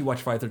not like you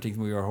watch Friday the 13th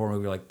movie or a horror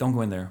movie, like, don't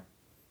go in there.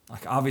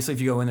 Like, obviously,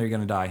 if you go in there, you're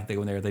going to die. They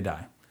go in there, they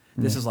die.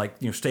 This is like,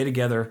 stay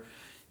together.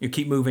 You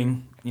keep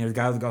moving. The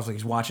guy with the goggles, like,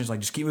 he's watching, is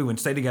like, just keep moving,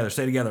 stay together,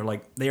 stay together.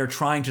 Like, they are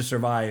trying to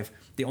survive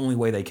the only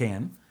way they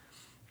can.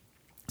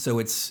 So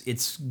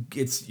there's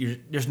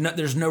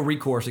no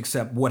recourse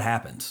except what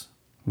happens.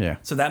 Yeah.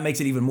 So that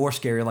makes it even more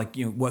scary. Like,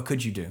 what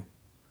could you do?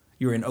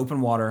 You're in open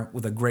water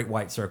with a great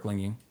white circling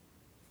you.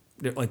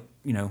 Like,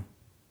 you're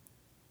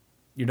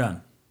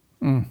done.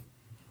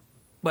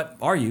 But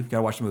are you?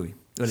 Gotta watch the movie.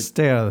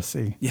 Stay out of the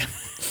sea. Yeah.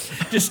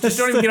 just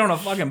don't even get on a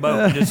fucking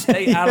boat. Just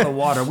stay out of the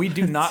water. We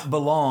do not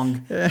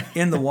belong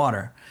in the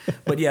water.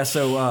 But yeah,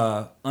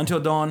 so Until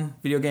Dawn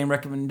video game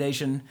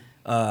recommendation.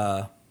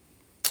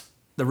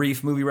 The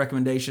Reef movie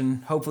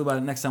recommendation. Hopefully by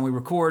the next time we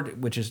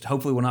record, which is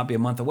hopefully will not be a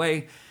month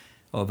away,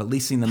 I'll have at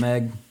least seen the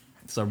Meg.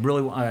 So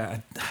really,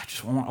 I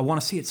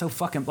want to see it so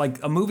fucking,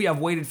 like a movie I've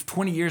waited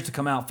 20 years to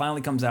come out,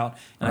 finally comes out,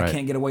 and I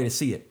can't get away to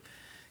see it.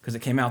 Because it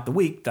came out the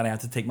week that I have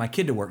to take my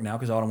kid to work now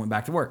because Autumn went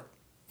back to work.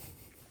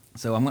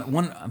 So I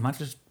might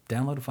just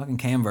download a fucking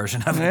cam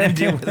version of it and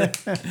deal with it.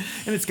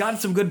 And it's gotten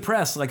some good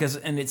press.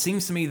 And it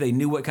seems to me they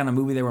knew what kind of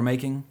movie they were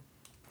making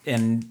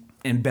and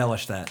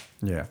embellished that.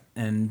 Yeah.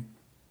 And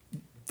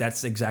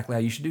that's exactly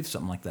how you should do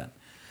something like that.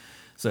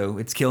 So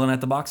it's killing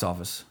at the box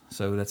office.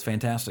 So that's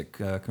fantastic.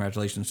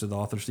 Congratulations to the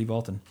author, Steve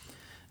Alton.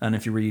 And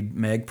if you read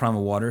Meg,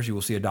 Primal Waters, you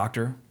will see a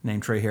doctor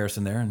named Trey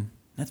Harrison there. And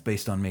that's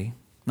based on me.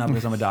 Not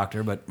because I'm a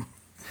doctor, but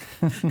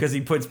because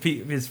he puts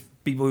his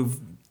people who've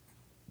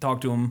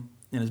talked to him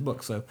in his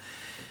book. So,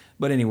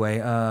 but anyway,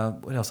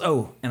 what else?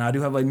 Oh, and I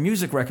do have a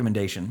music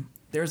recommendation.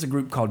 There's a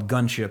group called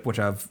Gunship, which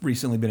I've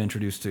recently been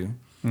introduced to.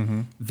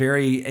 Mm-hmm.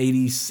 Very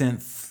 80s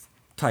synth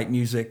type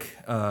music.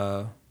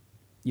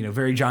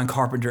 Very John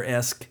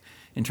Carpenter-esque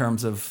in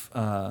terms of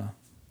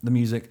the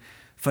music.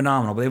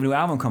 Phenomenal. But they have a new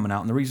album coming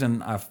out, and the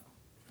reason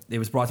it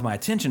was brought to my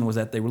attention was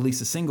that they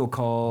released a single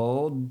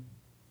called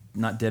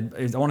not Dead.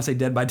 I want to say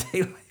Dead by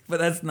Daylight, but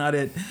that's not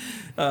it.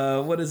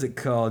 What is it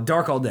called?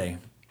 Dark All Day.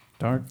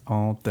 Dark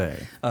All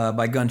Day.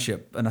 By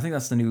Gunship. And I think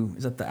that's the new,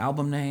 is that the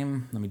album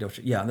name? Let me double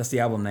check. Yeah, that's the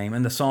album name.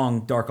 And the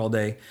song Dark All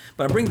Day.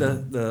 But I bring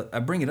I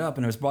bring it up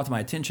and it was brought to my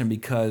attention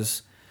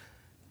because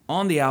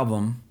on the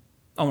album,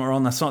 or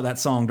on that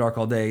song Dark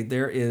All Day,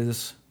 there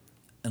is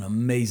an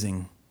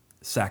amazing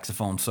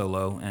saxophone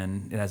solo,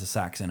 and it has a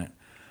sax in it.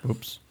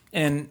 Oops.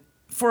 And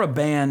for a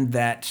band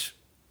that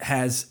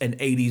has an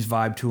 80s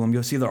vibe to them,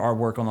 you'll see their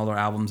artwork on all their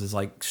albums is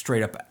like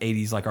straight up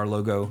 80s, like our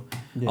logo,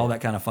 all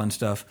that kind of fun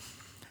stuff.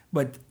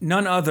 But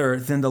none other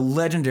than the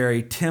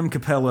legendary Tim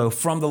Capello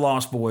from the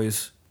Lost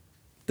Boys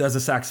does the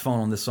saxophone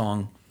on this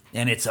song,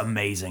 and it's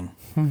amazing.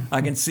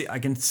 I can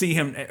see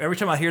him every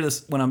time I hear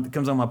this when it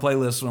comes on my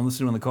playlist when I'm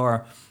listening in the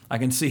car. I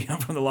can see him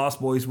from the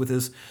Lost Boys with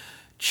his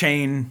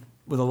chain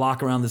with a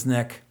lock around his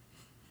neck,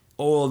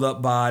 oiled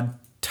up bod,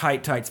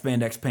 tight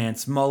spandex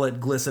pants, mullet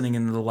glistening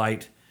in the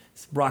light,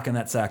 rocking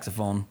that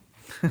saxophone.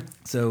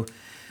 So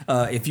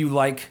if you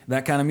like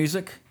that kind of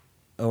music,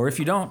 or if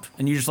you don't,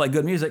 and you just like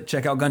good music,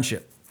 check out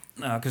Gunship.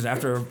 Because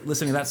after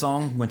listening to that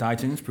song, went to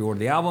iTunes, pre-ordered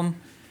the album,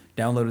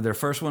 downloaded their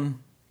first one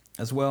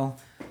as well.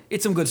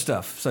 It's some good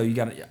stuff. So you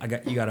got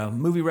a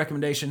movie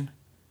recommendation,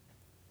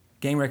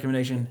 game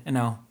recommendation, and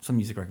now some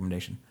music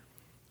recommendation.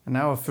 And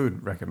now a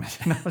food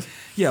recommendation.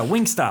 Yeah,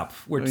 Wingstop,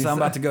 where I'm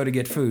about to go to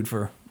get food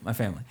for my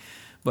family.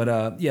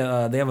 But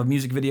they have a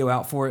music video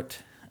out for it,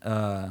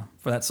 for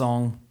that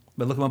song.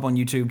 But look them up on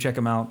YouTube, check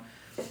them out.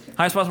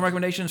 Highest possible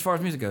recommendation as far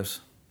as music goes.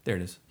 There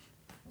it is.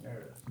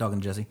 Dog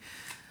and Jesse.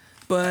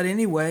 But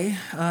anyway,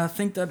 I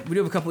think that we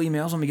do have a couple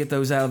emails. Let me get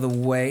those out of the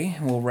way.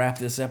 We'll wrap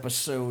this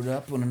episode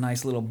up on a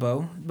nice little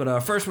bow. But our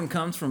first one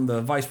comes from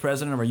the vice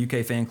president of our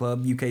UK fan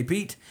club, UK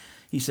Pete.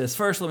 He says,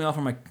 first, let me offer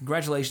my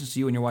congratulations to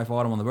you and your wife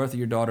Autumn on the birth of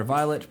your daughter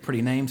Violet.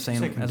 Pretty name,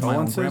 same as my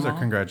own condolences grandma. or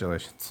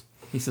congratulations?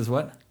 He says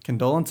what?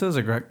 Condolences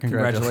or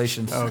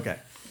congratulations? Congratulations. Oh, okay.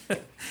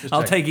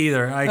 I'll take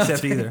either. I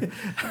accept either.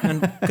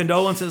 And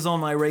condolences on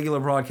my regular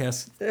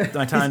broadcast,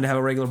 my time to have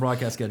a regular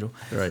broadcast schedule.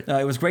 Right.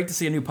 It was great to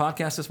see a new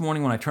podcast this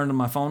morning when I turned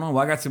my phone on.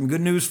 Well, I got some good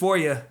news for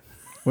you.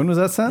 When was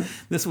that sent?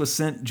 This was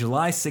sent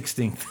July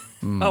 16th,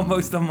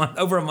 almost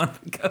over a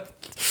month ago.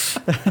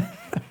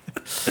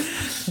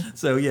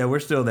 So, yeah,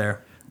 we're still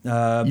there.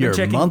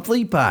 Your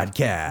monthly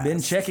podcast.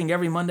 Been checking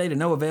every Monday to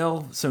no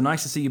avail. So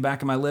nice to see you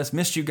back on my list.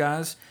 Missed you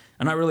guys.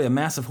 I'm not really a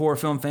massive horror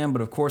film fan,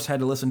 but of course had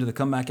to listen to the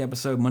comeback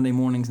episode. Monday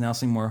mornings now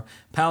seem more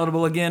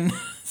palatable again.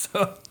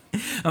 So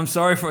I'm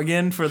sorry for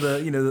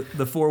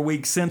the 4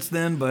 weeks since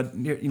then, but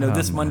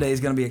this Monday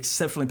is going to be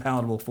exceptionally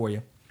palatable for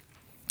you.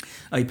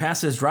 He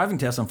passed his driving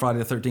test on Friday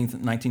the 13th,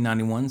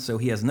 1991, so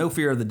he has no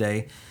fear of the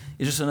day.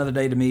 It's just another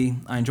day to me.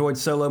 I enjoyed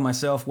Solo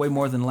myself way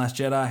more than The Last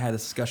Jedi. I had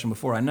this discussion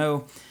before, I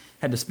know.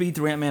 Had to speed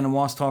through Ant-Man and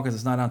Wasp talk as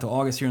it's not out until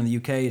August here in the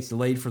UK. It's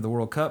delayed for the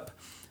World Cup.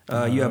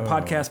 You have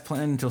podcast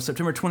planned until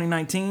September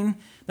 2019.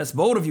 That's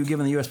bold of you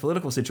given the U.S.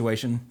 political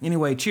situation.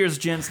 Anyway, cheers,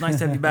 gents. Nice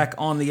to have you back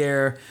on the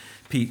air,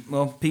 Pete.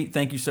 Well, Pete,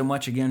 thank you so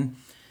much again.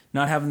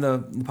 Not having the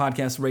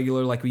podcast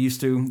regular like we used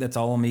to. That's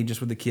all on me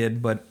just with the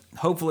kid. But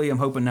hopefully, I'm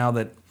hoping now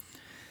that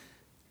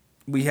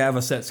we have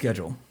a set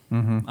schedule.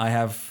 Mm-hmm. I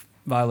have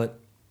Violet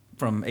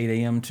from 8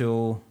 a.m.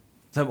 till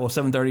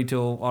 7:30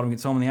 till Autumn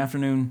gets home in the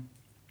afternoon,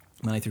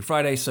 Monday through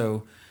Friday.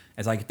 So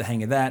as I get the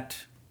hang of that,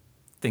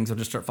 things will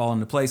just start falling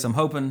into place. I'm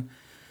hoping.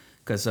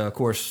 Because, of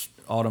course,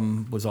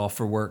 Autumn was off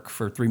for work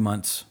for 3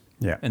 months.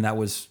 Yeah. And that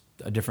was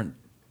a different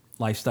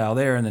lifestyle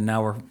there. And then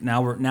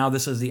now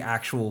this is the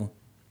actual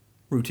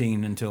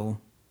routine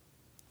until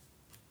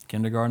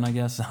kindergarten, I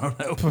guess. I don't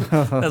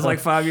know. That's like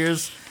 5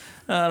 years.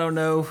 I don't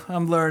know.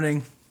 I'm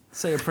learning.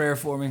 Say a prayer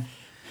for me.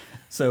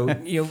 So,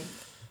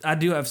 I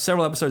do have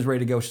several episodes ready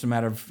to go. It's just a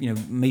matter of,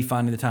 me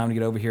finding the time to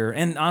get over here.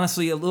 And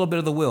honestly, a little bit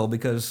of the will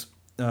because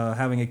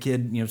having a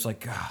kid, it's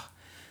like, I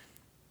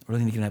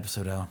really need to get an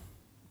episode out.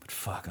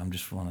 Fuck, I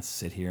just want to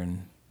sit here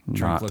and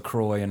drink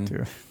LaCroix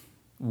and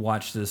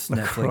watch this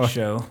Netflix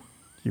show.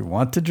 You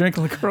want to drink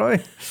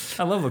LaCroix?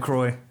 I love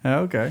LaCroix.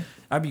 Okay.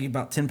 I'd be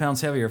about 10 pounds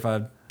heavier if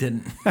I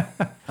didn't.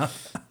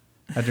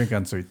 I drink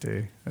unsweet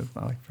tea. It's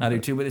not I do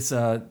too, but it's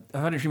if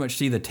I drink too much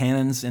tea, the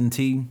tannins in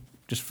tea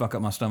just fuck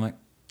up my stomach.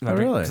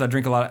 Really? Because I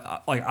drink a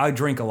lot. I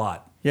drink a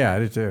lot. Yeah, I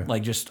do too.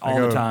 Like just all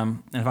the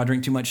time. And if I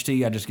drink too much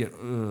tea, I just get,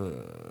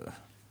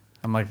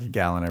 I'm like a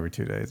gallon every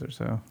 2 days or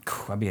so.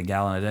 I'd be a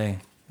gallon a day.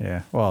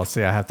 Yeah. Well,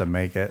 see, I have to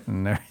make it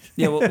and everything.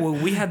 Yeah. Well,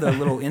 we had the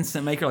little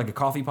instant maker, like a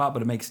coffee pot,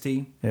 but it makes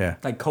tea. Yeah.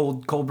 Like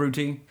cold brew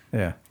tea.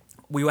 Yeah.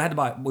 We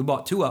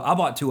bought two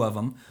of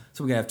them,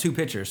 so we can have two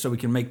pitchers, so we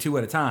can make two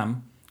at a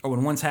time. Or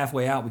when one's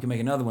halfway out, we can make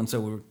another one,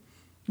 so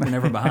we're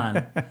never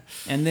behind.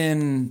 And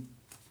then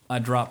I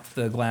dropped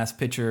the glass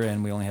pitcher,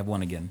 and we only have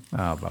one again.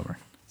 Oh, bummer.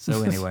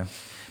 So anyway.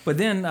 But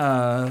then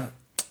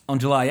on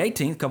July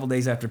 18th, a couple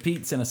days after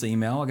Pete sent us an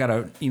email, I got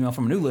an email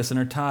from a new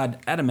listener, Todd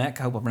Adamek.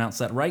 I hope I pronounced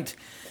that right.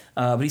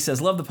 But he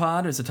says, love the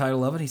pod is the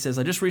title of it. He says,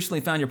 I just recently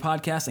found your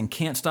podcast and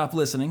can't stop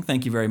listening.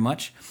 Thank you very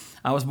much.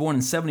 I was born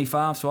in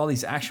 75, so all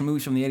these action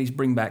movies from the 80s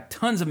bring back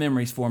tons of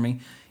memories for me.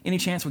 Any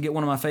chance we get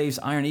one of my faves,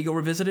 Iron Eagle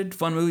Revisited?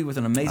 Fun movie with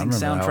an amazing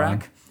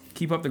soundtrack.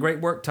 Keep up the great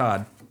work,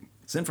 Todd.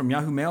 Sent from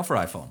Yahoo Mail for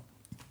iPhone.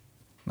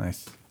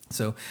 Nice.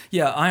 So,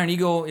 yeah, Iron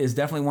Eagle is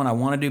definitely one I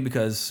want to do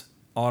because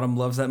Autumn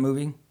loves that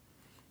movie.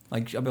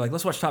 Like, I'll be like,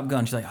 let's watch Top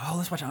Gun. She's like, oh,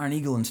 let's watch Iron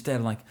Eagle instead.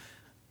 I'm like,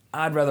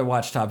 I'd rather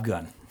watch Top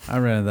Gun. I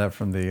rented that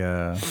from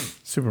the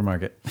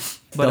supermarket.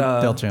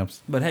 But Del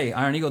Champs. But hey,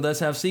 Iron Eagle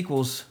does have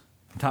sequels.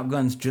 Top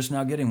Gun's just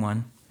now getting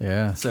one.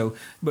 Yeah. So,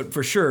 but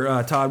for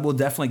sure, Todd will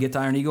definitely get to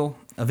Iron Eagle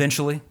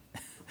eventually.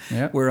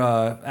 Yeah. We're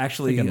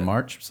actually in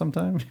March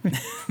sometime.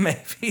 maybe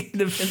it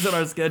depends on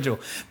our schedule.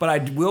 But I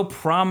will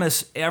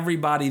promise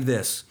everybody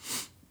this.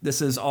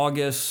 This is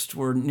August.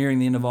 We're nearing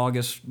the end of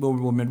August.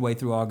 We're midway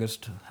through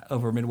August.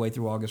 Over midway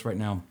through August right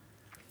now.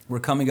 We're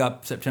coming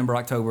up September,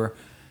 October.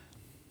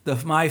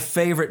 My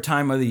favorite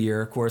time of the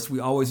year. Of course, we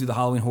always do the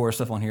Halloween horror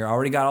stuff on here. I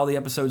already got all the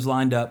episodes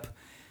lined up.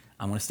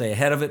 I'm going to stay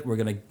ahead of it.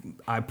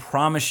 I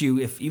promise you,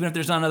 even if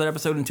there's not another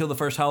episode until the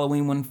first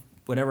Halloween one,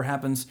 whatever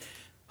happens,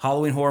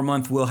 Halloween Horror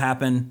Month will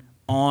happen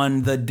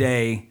on the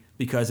day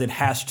because it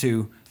has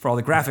to for all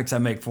the graphics I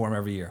make for them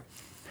every year.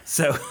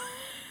 So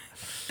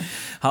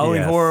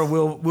Halloween Horror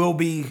will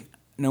be,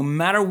 no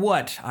matter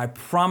what, I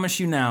promise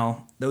you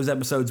now, those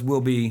episodes will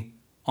be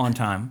on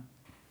time.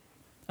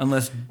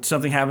 Unless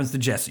something happens to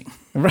Jesse.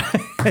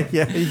 Right.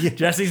 Yeah.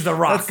 Jesse's the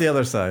Rock. That's the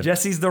other side.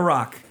 Jesse's the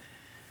Rock.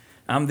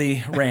 I'm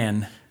the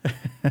Ran.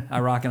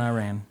 I rock and I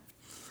ran.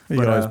 You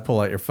can always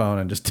pull out your phone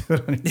and just do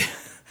it on your...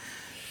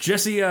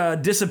 Jesse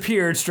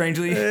disappeared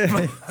strangely.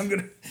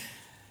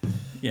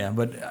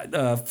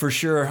 But for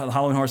sure, the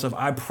Halloween Horror stuff,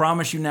 I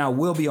promise you now,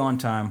 will be on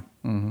time.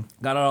 Mm-hmm.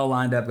 Got it all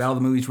lined up. Got all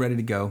the movies ready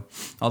to go.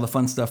 All the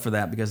fun stuff for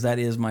that, because that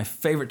is my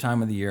favorite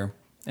time of the year.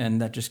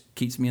 And that just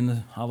keeps me in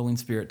the Halloween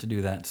spirit to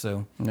do that.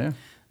 So, yeah.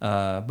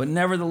 But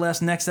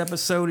nevertheless, next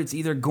episode, it's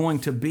either going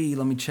to be,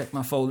 let me check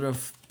my folder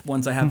of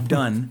ones I have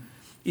done,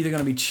 either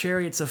going to be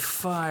Chariots of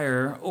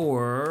Fire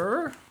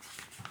or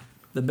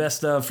the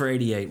best of for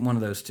 88, one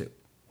of those two.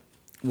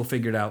 We'll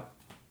figure it out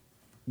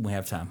when we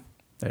have time.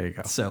 There you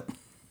go. So,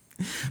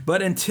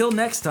 but until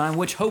next time,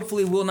 which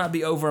hopefully will not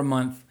be over a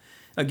month,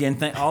 again,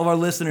 all of our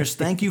listeners,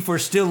 thank you for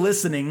still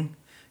listening,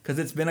 because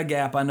it's been a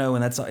gap, I know,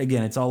 and that's,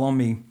 again, it's all on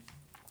me.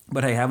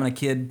 But hey, having a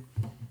kid,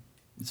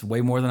 it's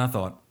way more than I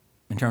thought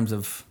in terms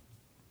of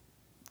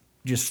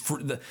just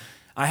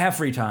I have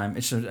free time.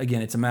 It's just,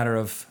 again, it's a matter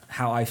of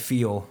how I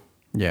feel.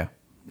 Yeah.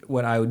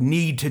 What I would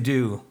need to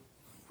do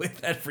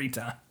with that free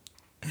time.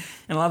 And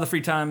a lot of the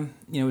free time,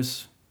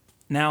 is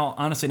now,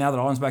 honestly, now that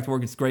Autumn's back to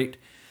work, it's great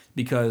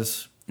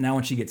because now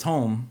when she gets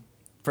home,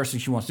 first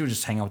thing she wants to do is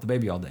just hang out with the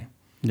baby all day.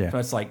 Yeah. So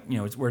it's like,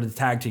 we're the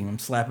tag team.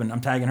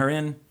 I'm tagging her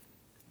in,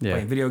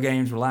 playing video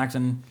games,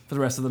 relaxing for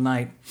the rest of the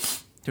night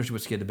till she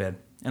puts the kid to bed.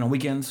 And on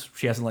weekends,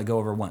 she hasn't let go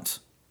of her once,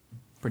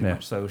 pretty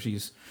much. So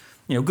she's,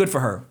 good for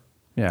her.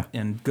 Yeah.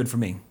 And good for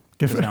me.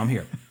 Because now I'm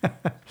here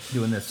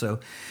doing this. So,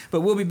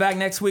 but we'll be back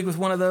next week with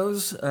one of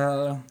those.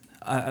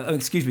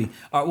 Excuse me.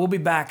 We'll be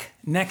back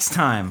next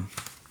time.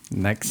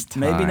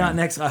 Maybe not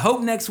next. I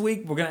hope next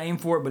week. We're going to aim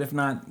for it. But if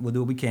not, we'll do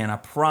what we can. I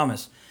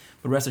promise.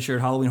 But rest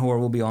assured, Halloween Horror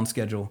will be on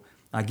schedule.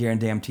 I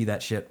guarantee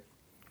that shit.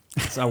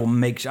 So I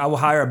will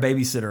hire a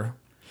babysitter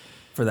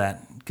for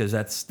that. Because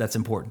that's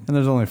important. And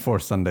there's only 4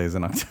 Sundays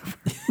in October.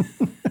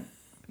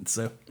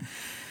 So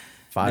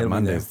 5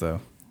 Mondays,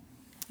 though.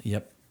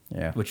 Yep.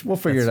 Yeah. Which we'll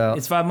figure it out.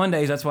 It's 5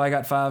 Mondays. That's why I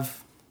got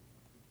 5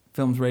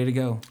 films ready to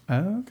go.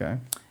 Oh, okay.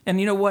 And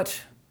you know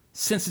what?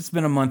 Since it's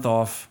been a month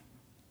off,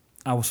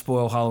 I will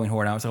spoil Halloween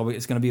Horror now.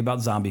 It's going to be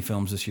about zombie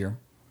films this year.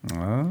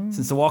 Oh.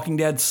 Since The Walking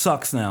Dead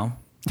sucks now.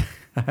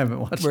 I haven't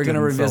watched it. We're going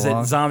to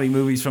revisit zombie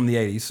movies from the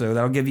 80s. So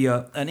that'll give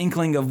you an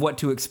inkling of what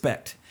to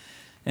expect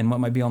and what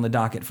might be on the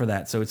docket for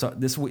that. So it's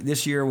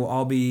this year will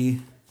all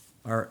be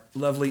our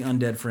lovely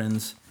undead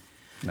friends.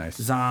 Nice.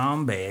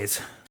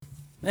 Zombies.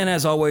 And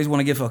as always, want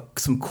to give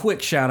some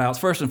quick shout-outs.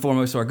 First and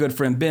foremost, to our good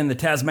friend Ben, the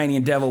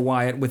Tasmanian Devil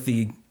Wyatt, with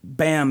the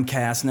BAM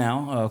cast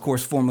now, of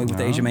course, formerly with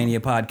the Asia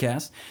Mania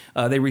podcast.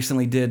 They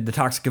recently did The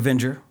Toxic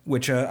Avenger,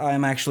 which I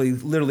am actually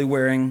literally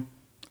wearing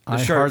the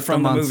shirt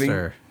from the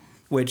movie.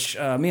 Which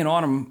me and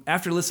Autumn,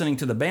 after listening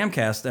to the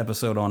BAMcast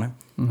episode on it,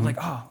 I was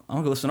like, I'm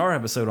going to go listen to our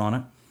episode on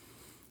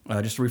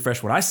it, just to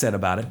refresh what I said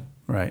about it.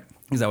 Right.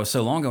 Because that was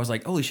so long ago, I was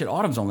like, holy shit,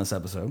 Autumn's on this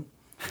episode.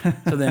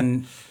 So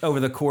then over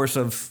the course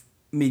of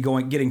me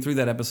getting through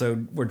that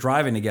episode, we're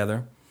driving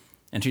together,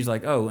 and she's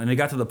like, and it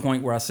got to the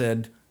point where I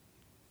said,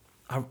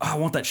 I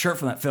want that shirt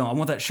from that film. I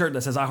want that shirt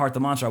that says I Heart the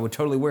Monster. I would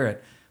totally wear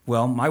it.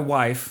 Well, my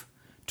wife,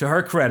 to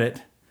her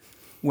credit,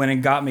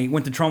 went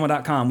to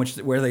trauma.com,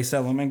 where they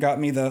sell them, and got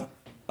me the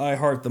I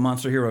Heart the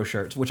Monster Hero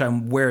shirts, which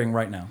I'm wearing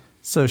right now.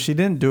 So she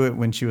didn't do it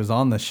when she was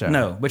on the show.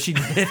 No, but she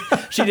did.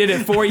 She did it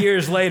 4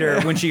 years later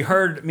when she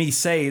heard me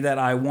say that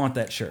I want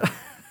that shirt.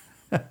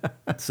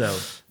 So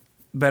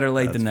better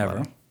late than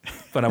never.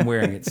 But I'm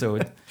wearing it, so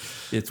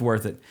it's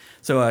worth it.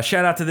 So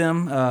shout out to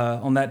them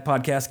on that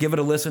podcast. Give it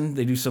a listen.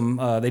 They do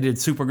they did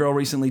Supergirl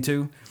recently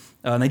too,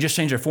 and they just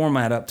changed their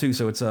format up too,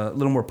 so it's a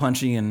little more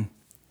punchy and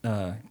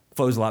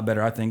flows a lot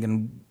better, I think,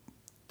 and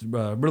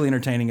really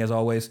entertaining as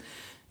always.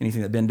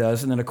 Anything that Ben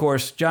does, and then of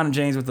course John and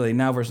James with the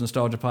Now vs.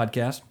 Nostalgia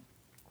podcast,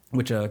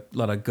 which a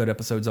lot of good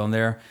episodes on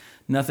there.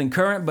 Nothing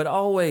current, but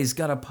always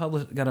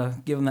gotta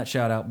give them that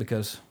shout out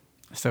because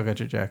I still got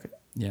your jacket.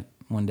 Yeah,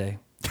 one day.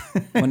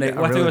 We'll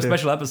have to do a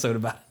special episode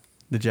about it.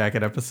 The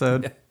jacket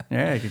episode?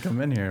 Yeah, you could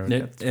come in here.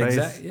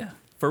 Exactly. Yeah,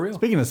 for real.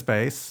 Speaking of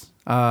space,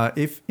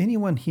 if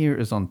anyone here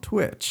is on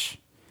Twitch,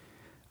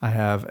 I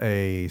have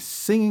a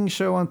singing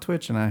show on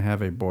Twitch, and I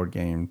have a board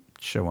game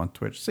show on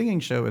Twitch. Singing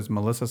show is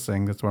Melissa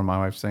Sings. That's where my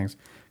wife sings.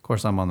 Of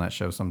course, I'm on that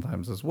show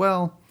sometimes as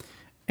well.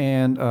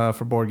 And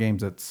for board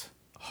games, it's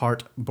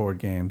Heart Board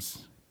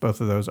Games.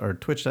 Both of those are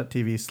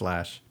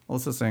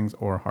twitch.tv/Melissa Sings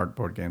or Heart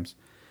Board Games.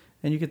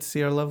 And you get to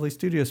see our lovely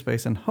studio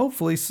space. And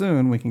hopefully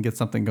soon we can get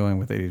something going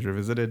with 80s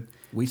Revisited.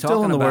 We Still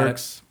talking in the about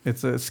works.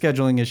 It's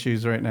scheduling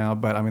issues right now.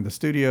 But, I mean, the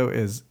studio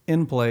is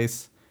in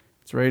place.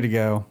 It's ready to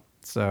go.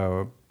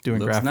 So doing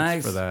Looks graphics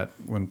nice. for that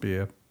wouldn't be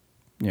a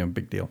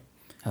big deal.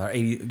 Our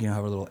 80,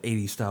 our little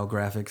 80s style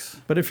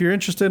graphics. But if you're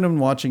interested in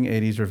watching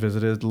 80s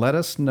Revisited, let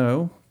us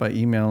know by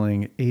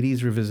emailing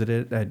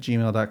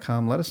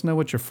 80srevisited@gmail.com. Let us know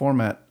what your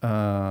format.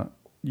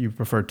 You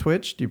prefer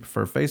Twitch? Do you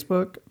prefer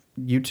Facebook?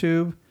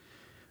 YouTube?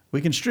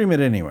 We can stream it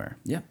anywhere.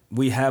 Yeah,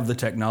 we have the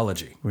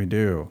technology. We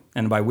do.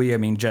 And by we, I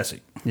mean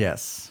Jesse.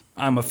 Yes.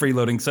 I'm a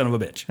freeloading son of a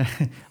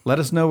bitch. Let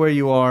us know where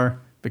you are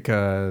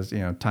because,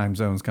 time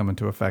zones come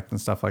into effect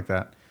and stuff like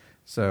that.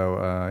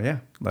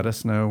 So, let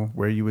us know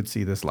where you would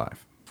see this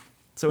live.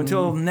 So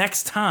until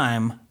next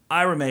time,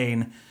 I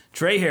remain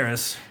Trey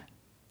Harris.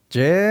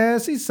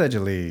 Jesse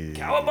Sedgley.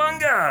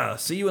 Cowabunga!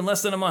 See you in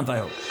less than a month, I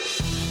hope.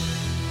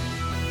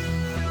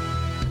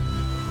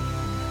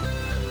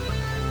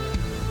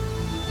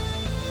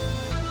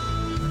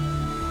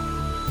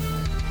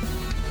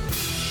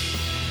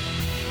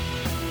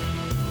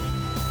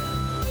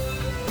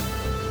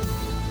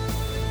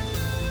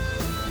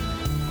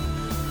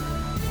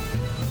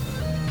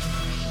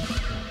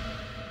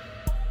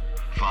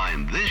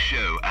 Find this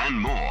show and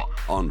more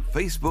on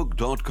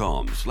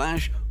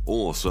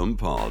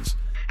Facebook.com/AwesomePods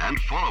and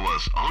follow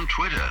us on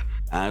Twitter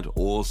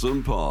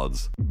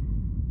 @AwesomePods.